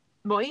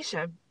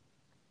 Moesha,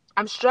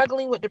 I'm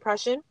struggling with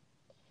depression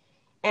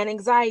and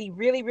anxiety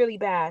really, really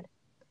bad.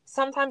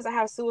 Sometimes I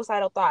have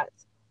suicidal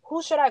thoughts.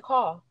 Who should I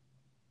call?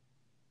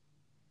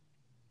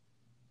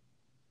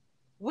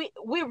 We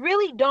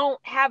really don't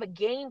have a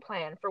game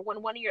plan for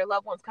when one of your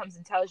loved ones comes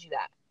and tells you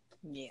that.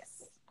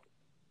 Yes.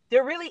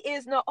 There really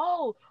is no,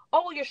 oh,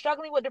 you're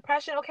struggling with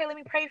depression. Okay, let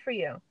me pray for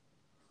you.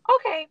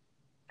 Okay.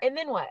 And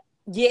then what?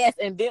 Yes.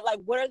 And then, like,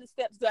 what are the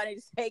steps do I need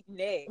to take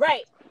next?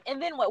 Right. And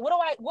then what? What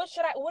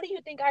do you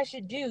think I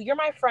should do? You're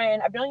my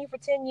friend. I've known you for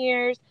 10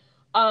 years.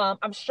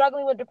 I'm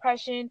struggling with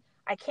depression.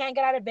 I can't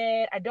get out of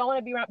bed. I don't want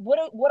to be around.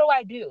 What do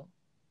I do?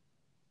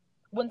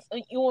 When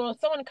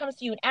someone comes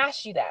to you and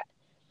asks you that,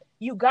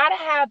 you gotta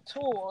have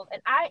tools.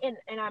 And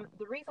I'm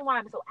the reason why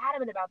I'm so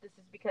adamant about this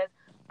is because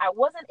I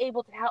wasn't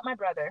able to help my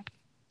brother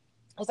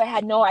because I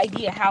had no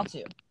idea how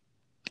to.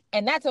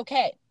 And that's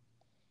okay.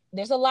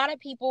 There's a lot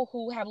of people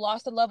who have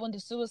lost a loved one to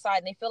suicide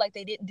and they feel like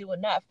they didn't do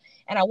enough.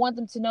 And I want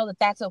them to know that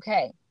that's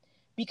okay.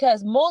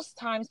 Because most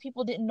times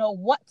people didn't know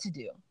what to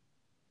do.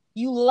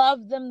 You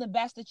loved them the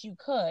best that you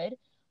could,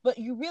 but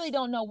you really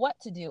don't know what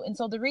to do. And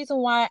so the reason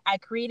why I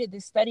created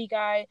this study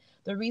guide,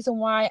 the reason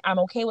why I'm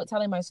okay with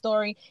telling my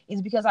story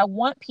is because I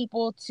want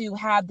people to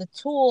have the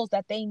tools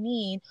that they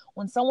need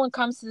when someone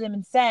comes to them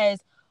and says,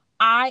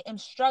 I am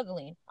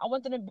struggling. I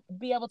want them to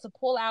be able to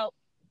pull out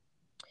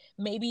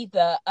maybe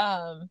the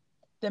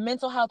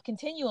mental health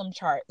continuum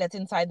chart that's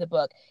inside the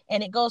book.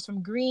 And it goes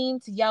from green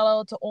to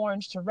yellow to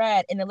orange to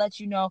red. And it lets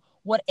you know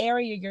what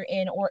area you're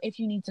in, or if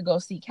you need to go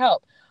seek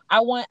help.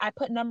 I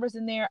put numbers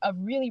in there of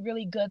really,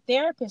 really good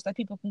therapists that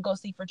people can go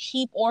see for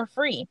cheap or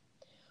free.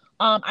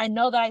 I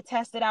know that I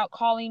tested out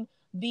calling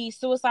the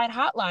suicide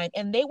hotline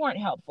and they weren't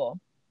helpful.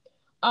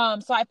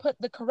 So I put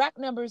the correct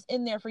numbers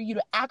in there for you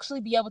to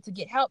actually be able to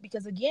get help,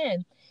 because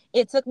again,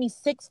 it took me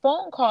 6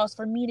 phone calls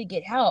for me to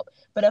get help.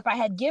 But if I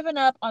had given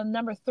up on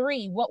number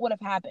 3, what would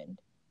have happened?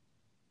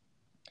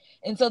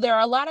 And so there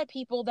are a lot of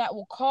people that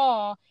will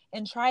call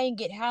and try and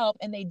get help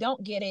and they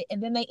don't get it.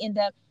 And then they end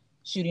up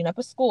shooting up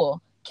a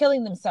school,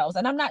 killing themselves.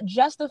 And I'm not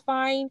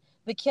justifying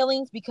the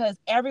killings, because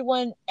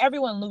everyone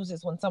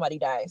loses when somebody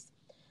dies.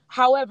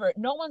 However,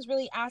 no one's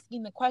really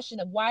asking the question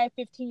of why a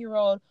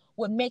 15-year-old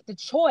would make the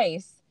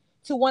choice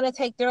to want to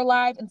take their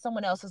life and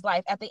someone else's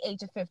life at the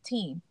age of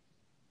 15.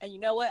 And you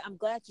know what? I'm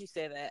glad you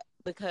said that,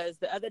 because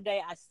the other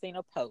day I seen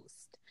a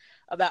post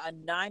about a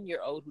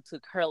 9-year-old who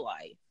took her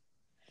life.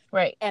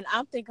 Right. And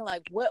I'm thinking,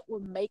 like, what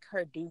would make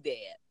her do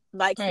that?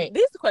 Like, right.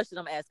 This is the question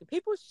I'm asking.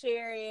 People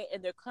share it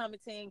and they're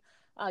commenting,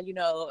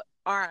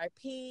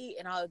 RIP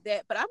and all of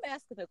that. But I'm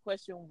asking the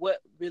question,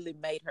 what really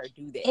made her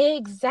do that?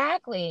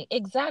 Exactly.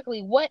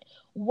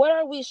 What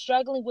are we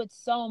struggling with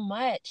so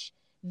much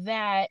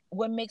that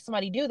would make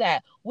somebody do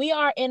that? We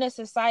are in a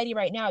society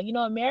right now.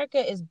 America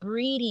is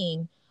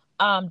breeding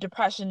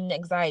depression and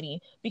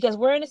anxiety, because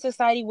we're in a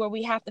society where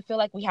we have to feel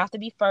like we have to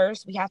be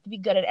first. We have to be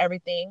good at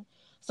everything.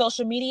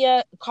 Social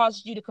media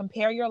causes you to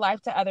compare your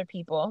life to other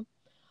people.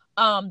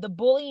 The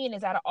bullying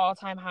is at an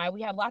all-time high.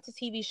 We have lots of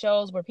TV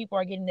shows where people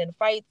are getting in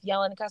fights,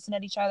 yelling and cussing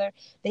at each other.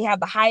 They have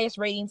the highest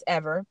ratings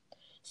ever.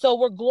 So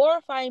we're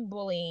glorifying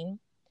bullying.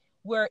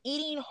 We're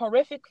eating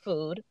horrific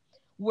food.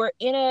 We're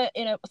in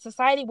a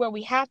society where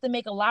we have to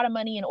make a lot of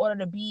money in order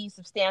to be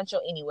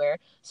substantial anywhere.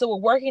 So we're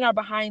working our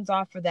behinds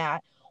off for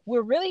that.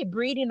 We're really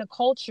breeding a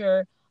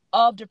culture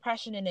of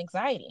depression and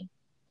anxiety.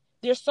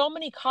 There's so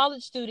many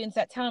college students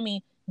that tell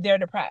me they're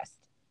depressed.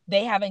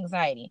 They have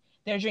anxiety.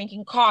 They're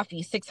drinking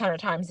coffee 600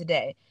 times a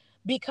day,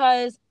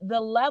 because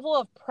the level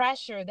of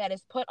pressure that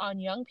is put on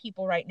young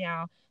people right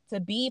now to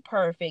be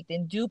perfect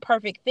and do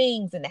perfect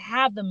things and to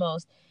have the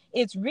most,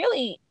 it's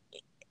really,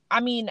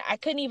 I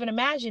couldn't even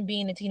imagine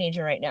being a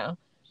teenager right now.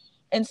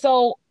 And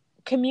so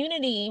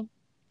community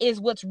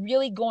is what's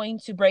really going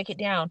to break it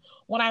down.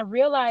 When I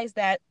realized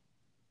that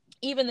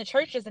even the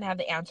church doesn't have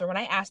the answer, when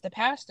I asked the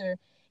pastor,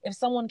 if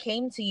someone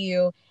came to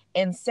you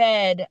and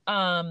said,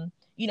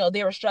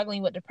 they were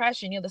struggling with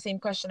depression, the same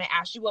question I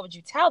asked you, what would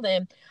you tell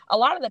them? A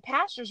lot of the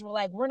pastors were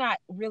like, we're not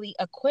really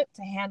equipped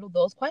to handle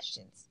those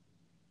questions.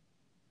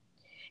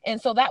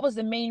 And so that was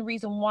the main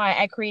reason why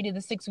I created the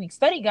 6-week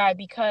study guide,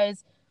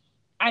 because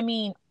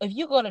if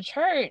you go to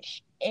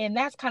church and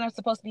that's kind of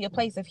supposed to be a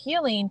place of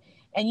healing,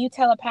 and you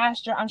tell a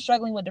pastor, I'm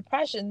struggling with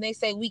depression, they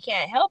say, we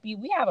can't help you,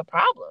 we have a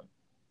problem.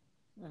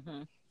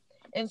 Mm-hmm.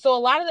 And so a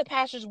lot of the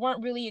pastors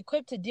weren't really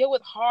equipped to deal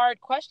with hard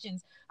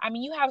questions.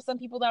 You have some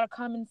people that'll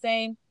come and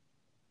say,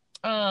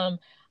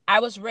 I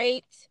was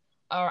raped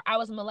or I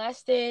was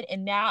molested,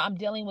 and now I'm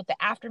dealing with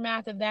the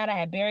aftermath of that. I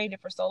had buried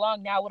it for so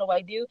long. Now what do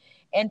I do?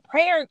 And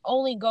prayer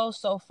only goes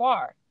so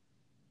far.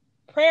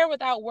 Prayer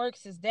without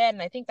works is dead.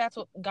 And I think that's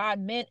what God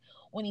meant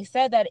when he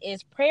said that,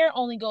 is prayer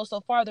only goes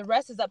so far. The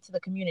rest is up to the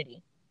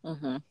community.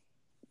 Mm-hmm.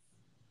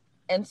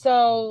 And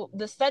so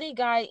the study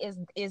guide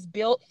is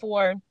built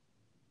for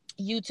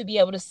you to be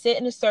able to sit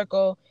in a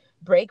circle,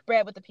 break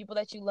bread with the people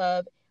that you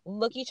love,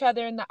 look each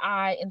other in the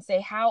eye and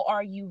say, how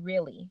are you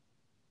really?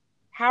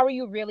 How are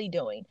you really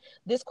doing?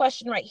 This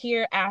question right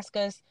here asks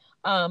us,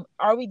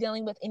 are we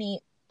dealing with any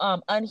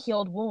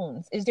unhealed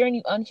wounds? Is there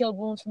any unhealed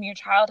wounds from your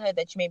childhood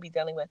that you may be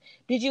dealing with?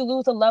 Did you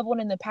lose a loved one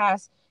in the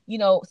past,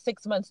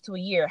 6 months to a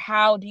year?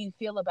 How do you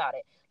feel about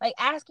it? Like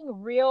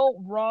asking real,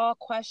 raw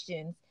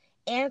questions,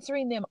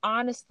 answering them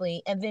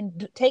honestly, and then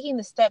taking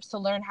the steps to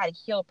learn how to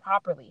heal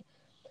properly.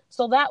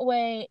 So that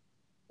way,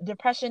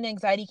 depression and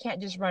anxiety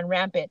can't just run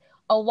rampant,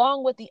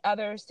 along with the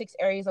other 6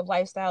 areas of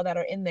lifestyle that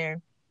are in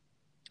there.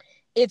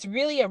 It's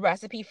really a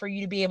recipe for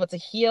you to be able to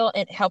heal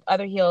and help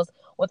other heals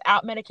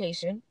without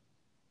medication.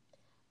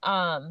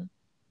 I'm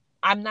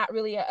not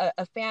really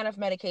a fan of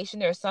medication.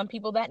 There are some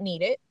people that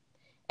need it,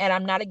 and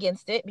I'm not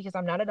against it because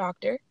I'm not a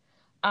doctor.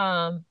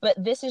 But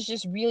this is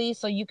just really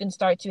so you can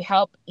start to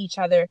help each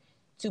other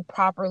to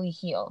properly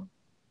heal.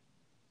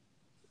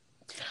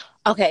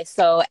 Okay,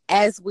 so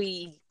as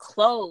we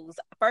close,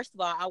 first of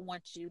all, I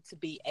want you to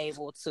be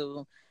able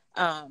to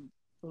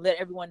let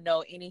everyone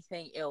know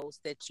anything else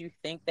that you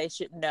think they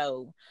should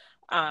know.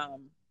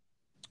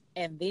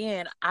 And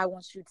then I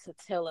want you to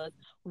tell us,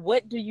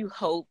 what do you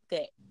hope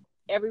that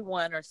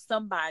everyone or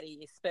somebody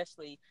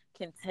especially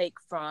can take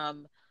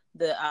from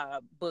the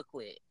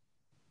booklet?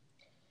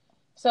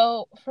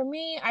 So for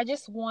me, I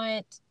just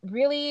want,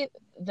 really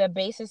the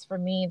basis for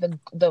me,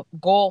 the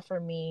goal for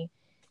me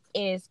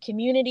is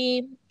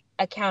community,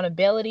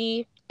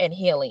 accountability, and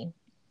healing.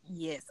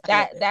 Yes.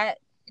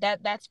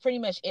 That's pretty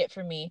much it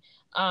for me.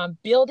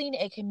 Building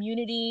a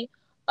community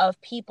of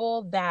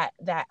people that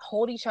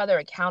hold each other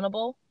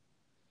accountable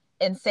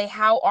and say,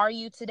 how are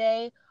you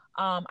today?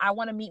 I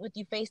want to meet with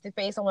you face to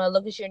face. I want to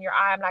look at you in your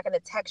eye. I'm not going to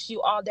text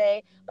you all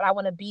day, but I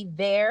want to be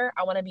there.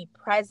 I want to be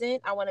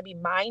present. I want to be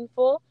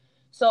mindful.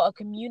 So a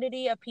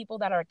community of people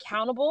that are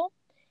accountable,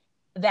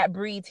 that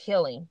breeds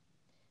healing.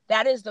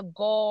 That is the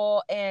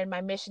goal and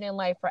my mission in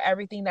life for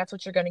everything. That's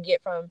what you're going to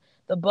get from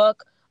the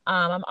book.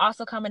 I'm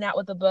also coming out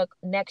with a book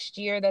next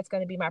year that's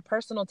going to be my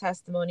personal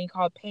testimony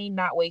called Pain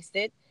Not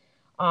Wasted,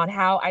 on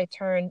how I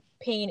turn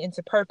pain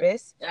into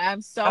purpose.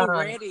 I'm so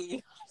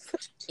ready.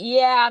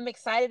 Yeah, I'm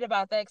excited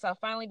about that because I'll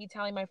finally be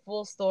telling my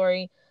full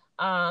story.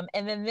 And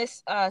then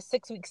this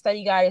 6-week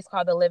study guide is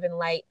called the Live in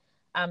Light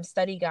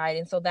study guide.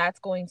 And so that's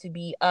going to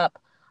be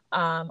up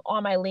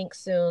on my link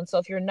soon. So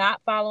if you're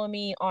not following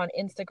me on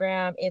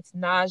Instagram, it's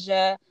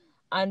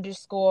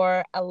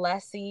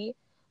Naja_Alessi.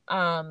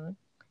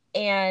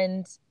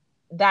 And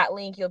that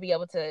link, you'll be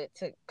able to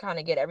kind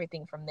of get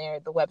everything from there.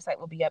 The website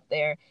will be up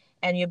there,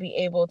 and you'll be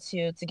able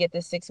to get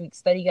this 6-week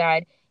study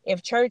guide.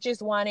 If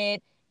churches want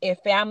it, if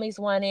families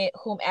want it,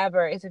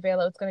 whomever is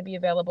available, it's going to be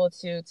available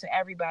to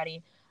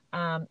everybody.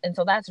 And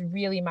so that's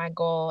really my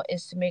goal,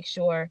 is to make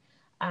sure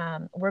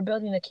we're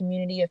building a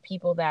community of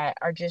people that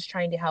are just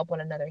trying to help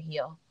one another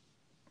heal.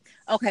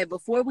 Okay,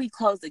 before we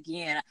close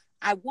again,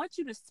 I want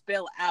you to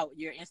spell out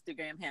your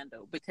Instagram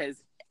handle,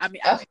 because I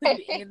mean, I put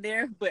it in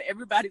there, but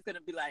everybody's going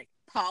to be like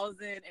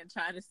pausing and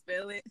trying to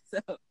spell it.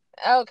 So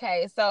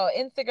okay, so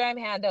Instagram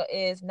handle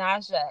is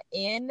Naja,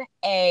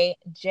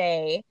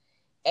 NAJAH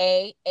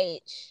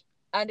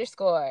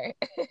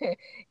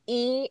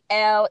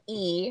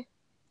ELES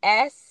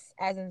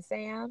as in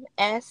Sam,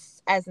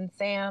 S as in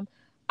Sam,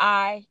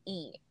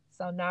 IE.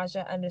 So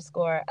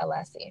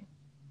Naja_Alessi.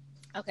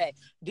 Okay.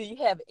 Do you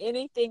have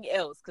anything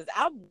else? Because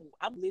I'm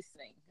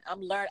listening. I've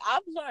learned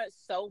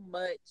so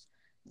much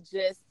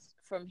just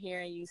from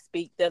hearing you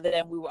speak the other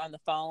day we were on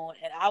the phone,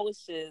 and I was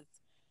just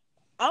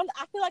I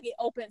feel like it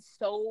opened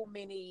so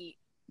many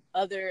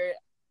other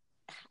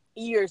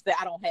ears that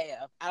I don't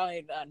have. I don't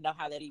even know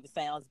how that even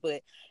sounds,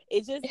 but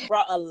it just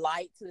brought a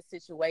light to the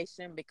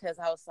situation, because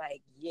I was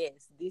like,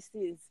 yes, this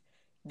is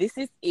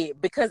it.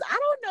 Because I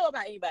don't know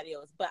about anybody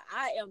else, but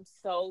I am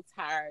so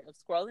tired of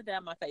scrolling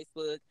down my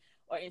Facebook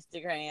or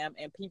Instagram,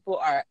 and people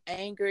are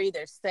angry,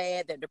 they're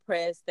sad, they're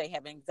depressed, they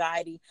have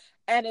anxiety.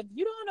 And if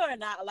you don't know or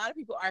not, a lot of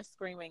people are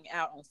screaming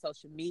out on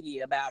social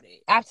media about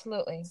it.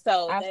 Absolutely.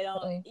 So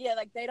Absolutely.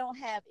 they don't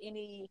have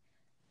any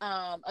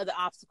other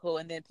obstacle,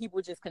 and then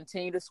people just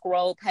continue to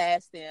scroll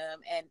past them,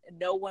 and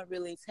no one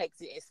really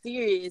takes it as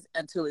serious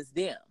until it's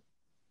them.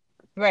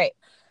 Right.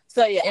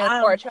 So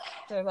yeah, or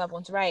their loved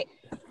ones. Right.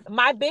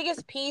 My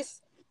biggest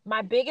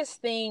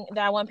thing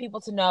that I want people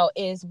to know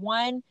is,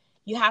 one,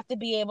 you have to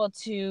be able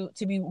to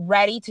be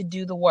ready to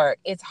do the work.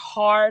 It's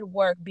hard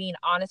work being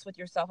honest with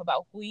yourself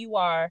about who you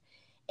are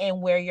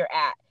and where you're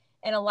at.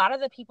 And a lot of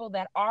the people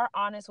that are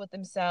honest with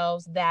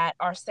themselves, that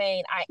are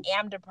saying, I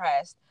am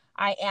depressed,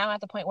 I am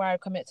at the point where I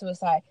commit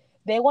suicide,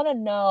 they want to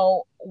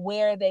know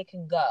where they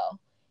can go.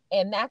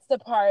 And that's the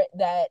part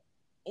that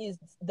is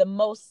the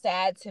most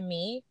sad to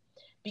me,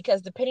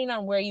 because depending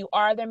on where you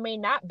are, there may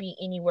not be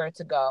anywhere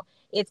to go.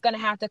 It's going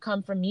to have to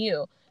come from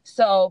you.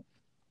 So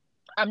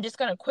I'm just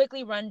going to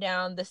quickly run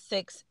down the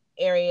 6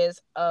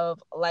 areas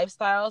of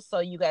lifestyle so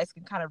you guys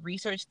can kind of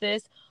research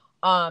this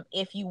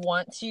if you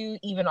want to,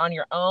 even on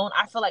your own.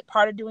 I feel like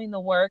part of doing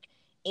the work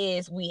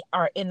is, we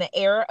are in the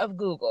era of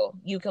Google.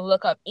 You can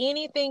look up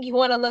anything you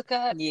want to look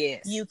up.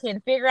 Yes. You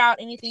can figure out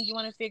anything you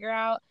want to figure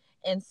out.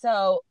 And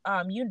so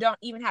you don't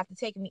even have to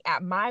take me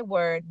at my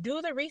word.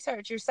 Do the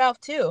research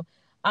yourself too.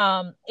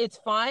 It's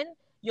fun.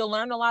 You'll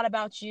learn a lot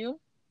about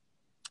you.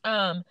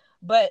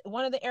 But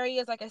one of the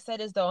areas, like I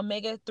said, is the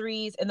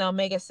omega-3s and the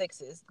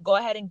omega-6s. Go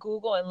ahead and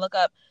Google and look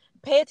up.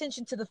 Pay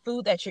attention to the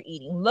food that you're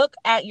eating. Look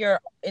at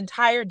your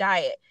entire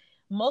diet.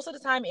 Most of the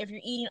time, if you're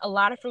eating a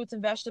lot of fruits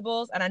and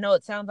vegetables, and I know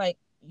it sounds like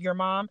your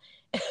mom,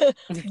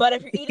 but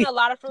if you're eating a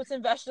lot of fruits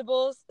and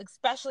vegetables,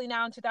 especially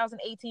now in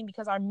 2018,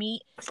 because our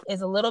meat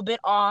is a little bit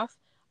off,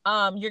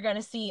 you're going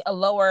to see a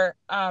lower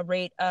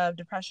rate of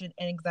depression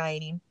and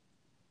anxiety.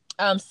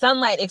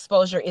 Sunlight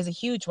exposure is a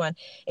huge one.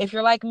 If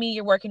you're like me,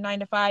 you're working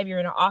 9 to 5, you're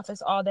in an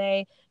office all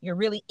day, you're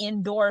really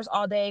indoors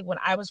all day. When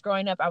I was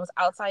growing up, I was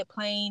outside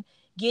playing.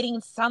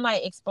 Getting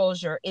sunlight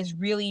exposure is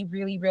really,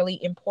 really,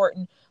 really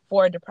important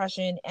for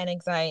depression and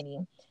anxiety.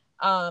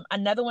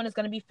 Another one is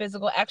going to be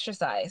physical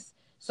exercise.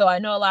 So I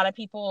know a lot of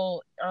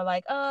people are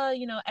like, oh,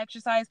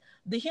 exercise.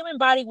 The human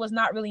body was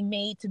not really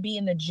made to be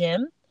in the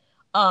gym.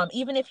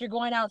 Even if you're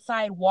going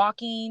outside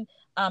walking,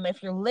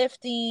 if you're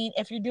lifting,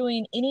 if you're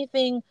doing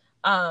anything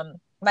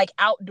like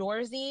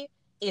outdoorsy,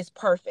 is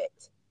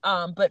perfect.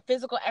 But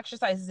physical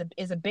exercise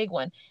is a big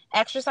one.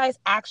 Exercise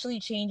actually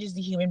changes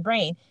the human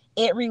brain.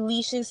 It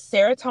releases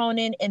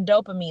serotonin and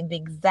dopamine, the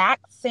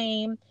exact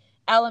same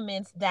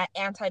elements that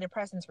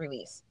antidepressants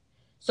release.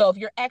 So if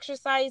you're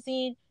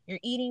exercising, you're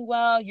eating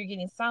well, you're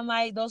getting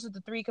sunlight, those are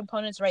the 3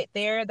 components right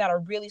there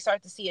that'll really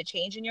start to see a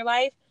change in your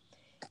life.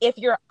 If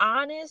you're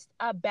honest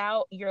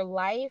about your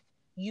life,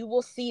 you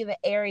will see the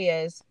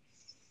areas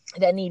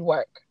that need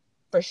work,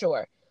 for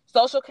sure.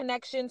 Social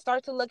connections,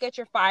 start to look at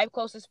your 5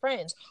 closest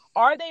friends.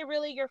 Are they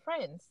really your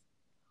friends?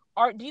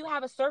 Or do you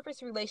have a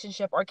surface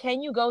relationship, or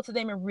can you go to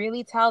them and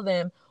really tell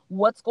them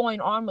what's going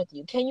on with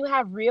you? Can you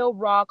have real,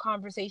 raw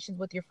conversations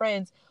with your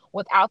friends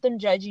without them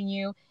judging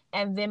you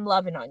and them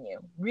loving on you?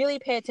 Really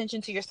pay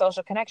attention to your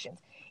social connections.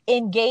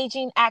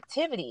 Engaging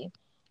activity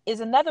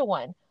is another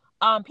one.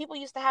 People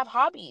used to have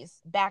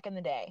hobbies back in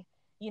the day.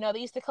 They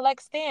used to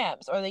collect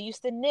stamps, or they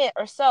used to knit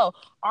or sew.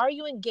 Are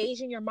you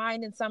engaging your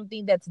mind in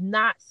something that's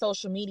not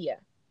social media?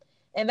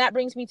 And that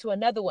brings me to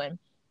another one.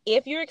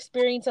 If you're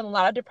experiencing a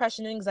lot of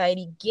depression and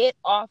anxiety, get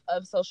off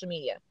of social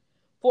media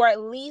for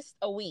at least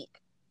a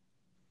week.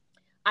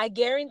 I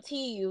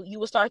guarantee you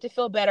will start to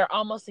feel better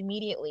almost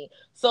immediately.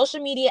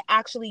 Social media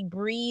actually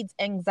breeds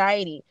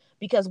anxiety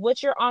because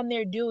what you're on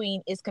there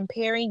doing is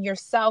comparing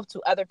yourself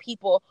to other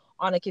people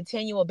on a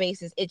continual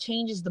basis. It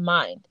changes the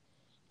mind.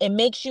 It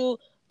makes you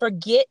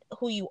forget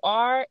who you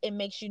are. It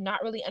makes you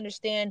not really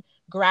understand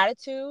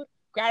gratitude.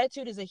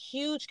 Gratitude is a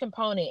huge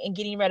component in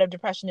getting rid of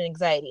depression and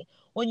anxiety.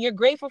 When you're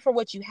grateful for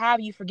what you have,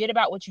 you forget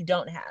about what you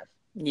don't have.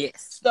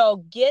 Yes.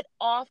 So get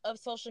off of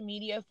social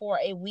media for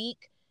a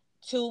week,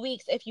 2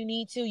 weeks if you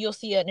need to. You'll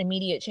see an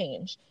immediate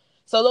change.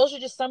 So those are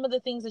just some of the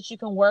things that you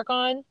can work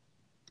on.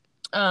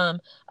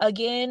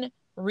 Again,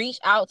 reach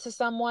out to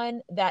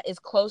someone that is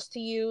close to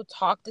you.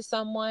 Talk to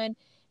someone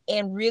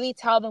and really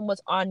tell them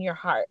what's on your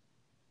heart.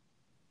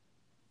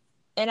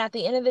 And at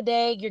the end of the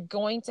day, you're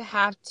going to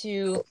have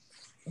to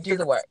do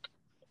the work.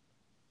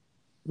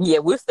 Yeah,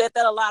 we've said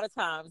that a lot of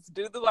times.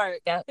 Do the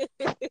work. Yep.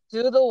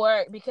 Do the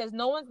work, because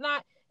no one's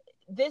not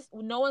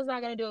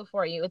going to do it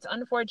for you. It's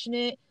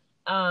unfortunate.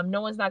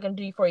 No one's not going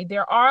to do it for you.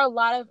 There are a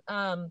lot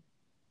of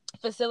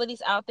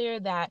facilities out there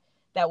that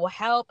will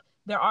help.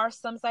 There are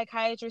some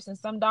psychiatrists and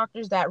some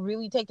doctors that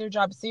really take their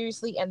job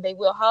seriously, and they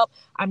will help.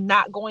 I'm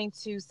not going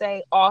to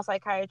say all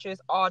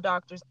psychiatrists, all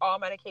doctors, all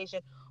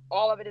medication,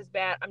 all of it is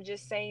bad. I'm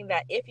just saying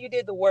that if you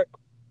did the work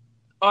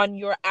on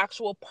your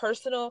actual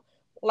personal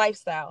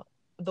lifestyle,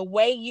 the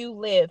way you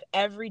live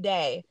every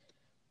day,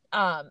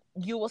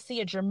 you will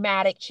see a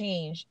dramatic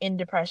change in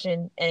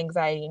depression and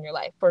anxiety in your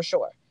life, for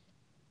sure.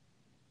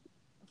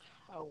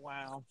 Oh,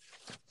 wow.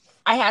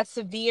 I had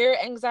severe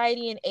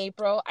anxiety in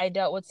April. I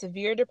dealt with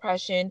severe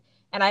depression,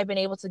 and I've been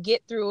able to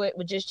get through it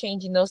with just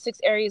changing those 6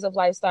 areas of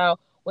lifestyle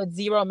with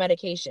 0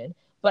 medication.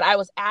 But I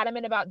was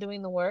adamant about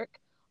doing the work.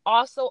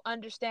 Also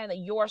understand that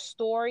your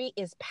story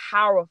is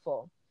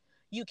powerful.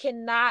 You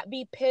cannot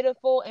be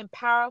pitiful and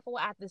powerful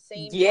at the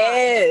same time.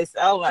 Yes.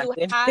 Oh, my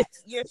goodness.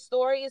 Your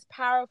story is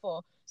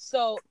powerful.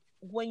 So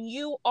when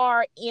you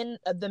are in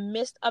the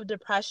midst of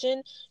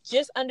depression,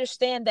 just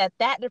understand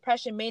that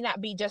depression may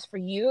not be just for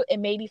you. It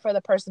may be for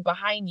the person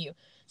behind you.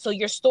 So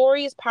your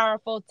story is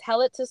powerful.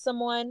 Tell it to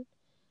someone.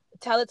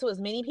 Tell it to as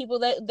many people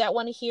that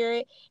want to hear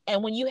it.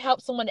 And when you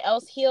help someone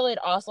else heal, it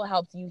also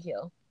helps you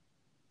heal.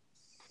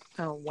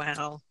 Oh,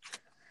 wow.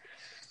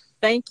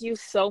 Thank you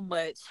so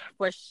much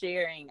for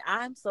sharing.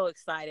 I'm so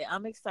excited.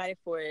 I'm excited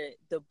for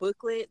the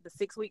booklet, the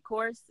 6-week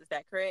course. Is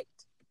that correct?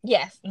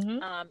 Yes.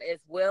 Mm-hmm. As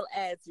well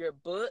as your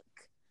book.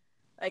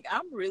 Like,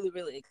 I'm really,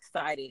 really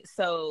excited.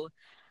 So,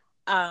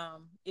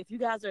 if you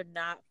guys are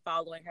not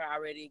following her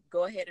already,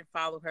 go ahead and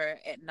follow her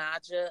at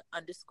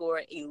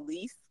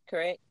Naja_Elise,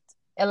 correct?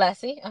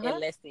 Elesi.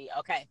 Elesi.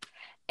 Okay.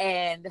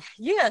 And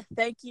yeah,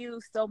 thank you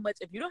so much.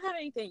 If you don't have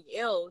anything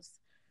else,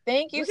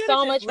 thank you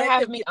so much for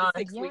having me on.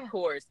 6-week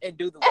course and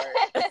do the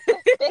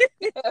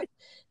work.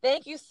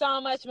 Thank you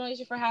so much,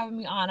 Moesha, for having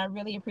me on. I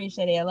really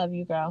appreciate it. I love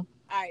you, girl.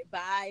 All right.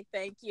 Bye.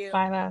 Thank you.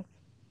 Bye, love.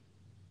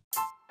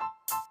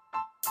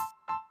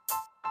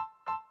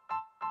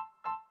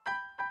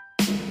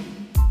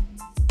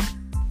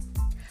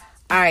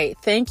 All right.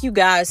 Thank you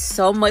guys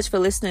so much for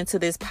listening to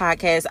this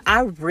podcast.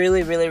 I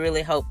really, really,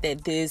 really hope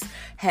that this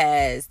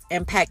has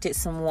impacted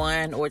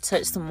someone or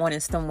touched someone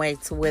in some way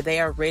to where they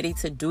are ready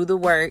to do the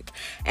work.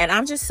 And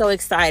I'm just so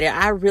excited.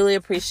 I really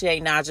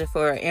appreciate Naja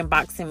for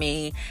inboxing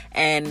me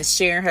and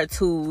sharing her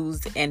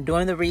tools and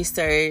doing the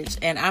research.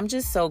 And I'm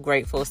just so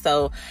grateful.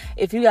 So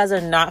if you guys are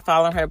not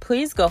following her,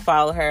 please go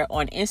follow her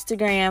on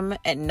Instagram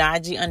at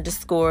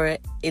Naji_Elise.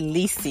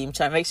 I'm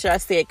trying to make sure I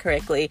say it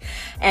correctly.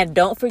 And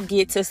don't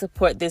forget to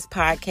support this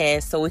podcast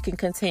so we can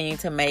continue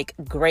to make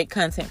great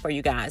content for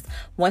you guys.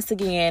 Once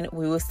again,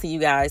 we will see you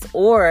guys,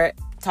 or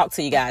talk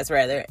to you guys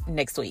rather,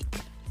 next week.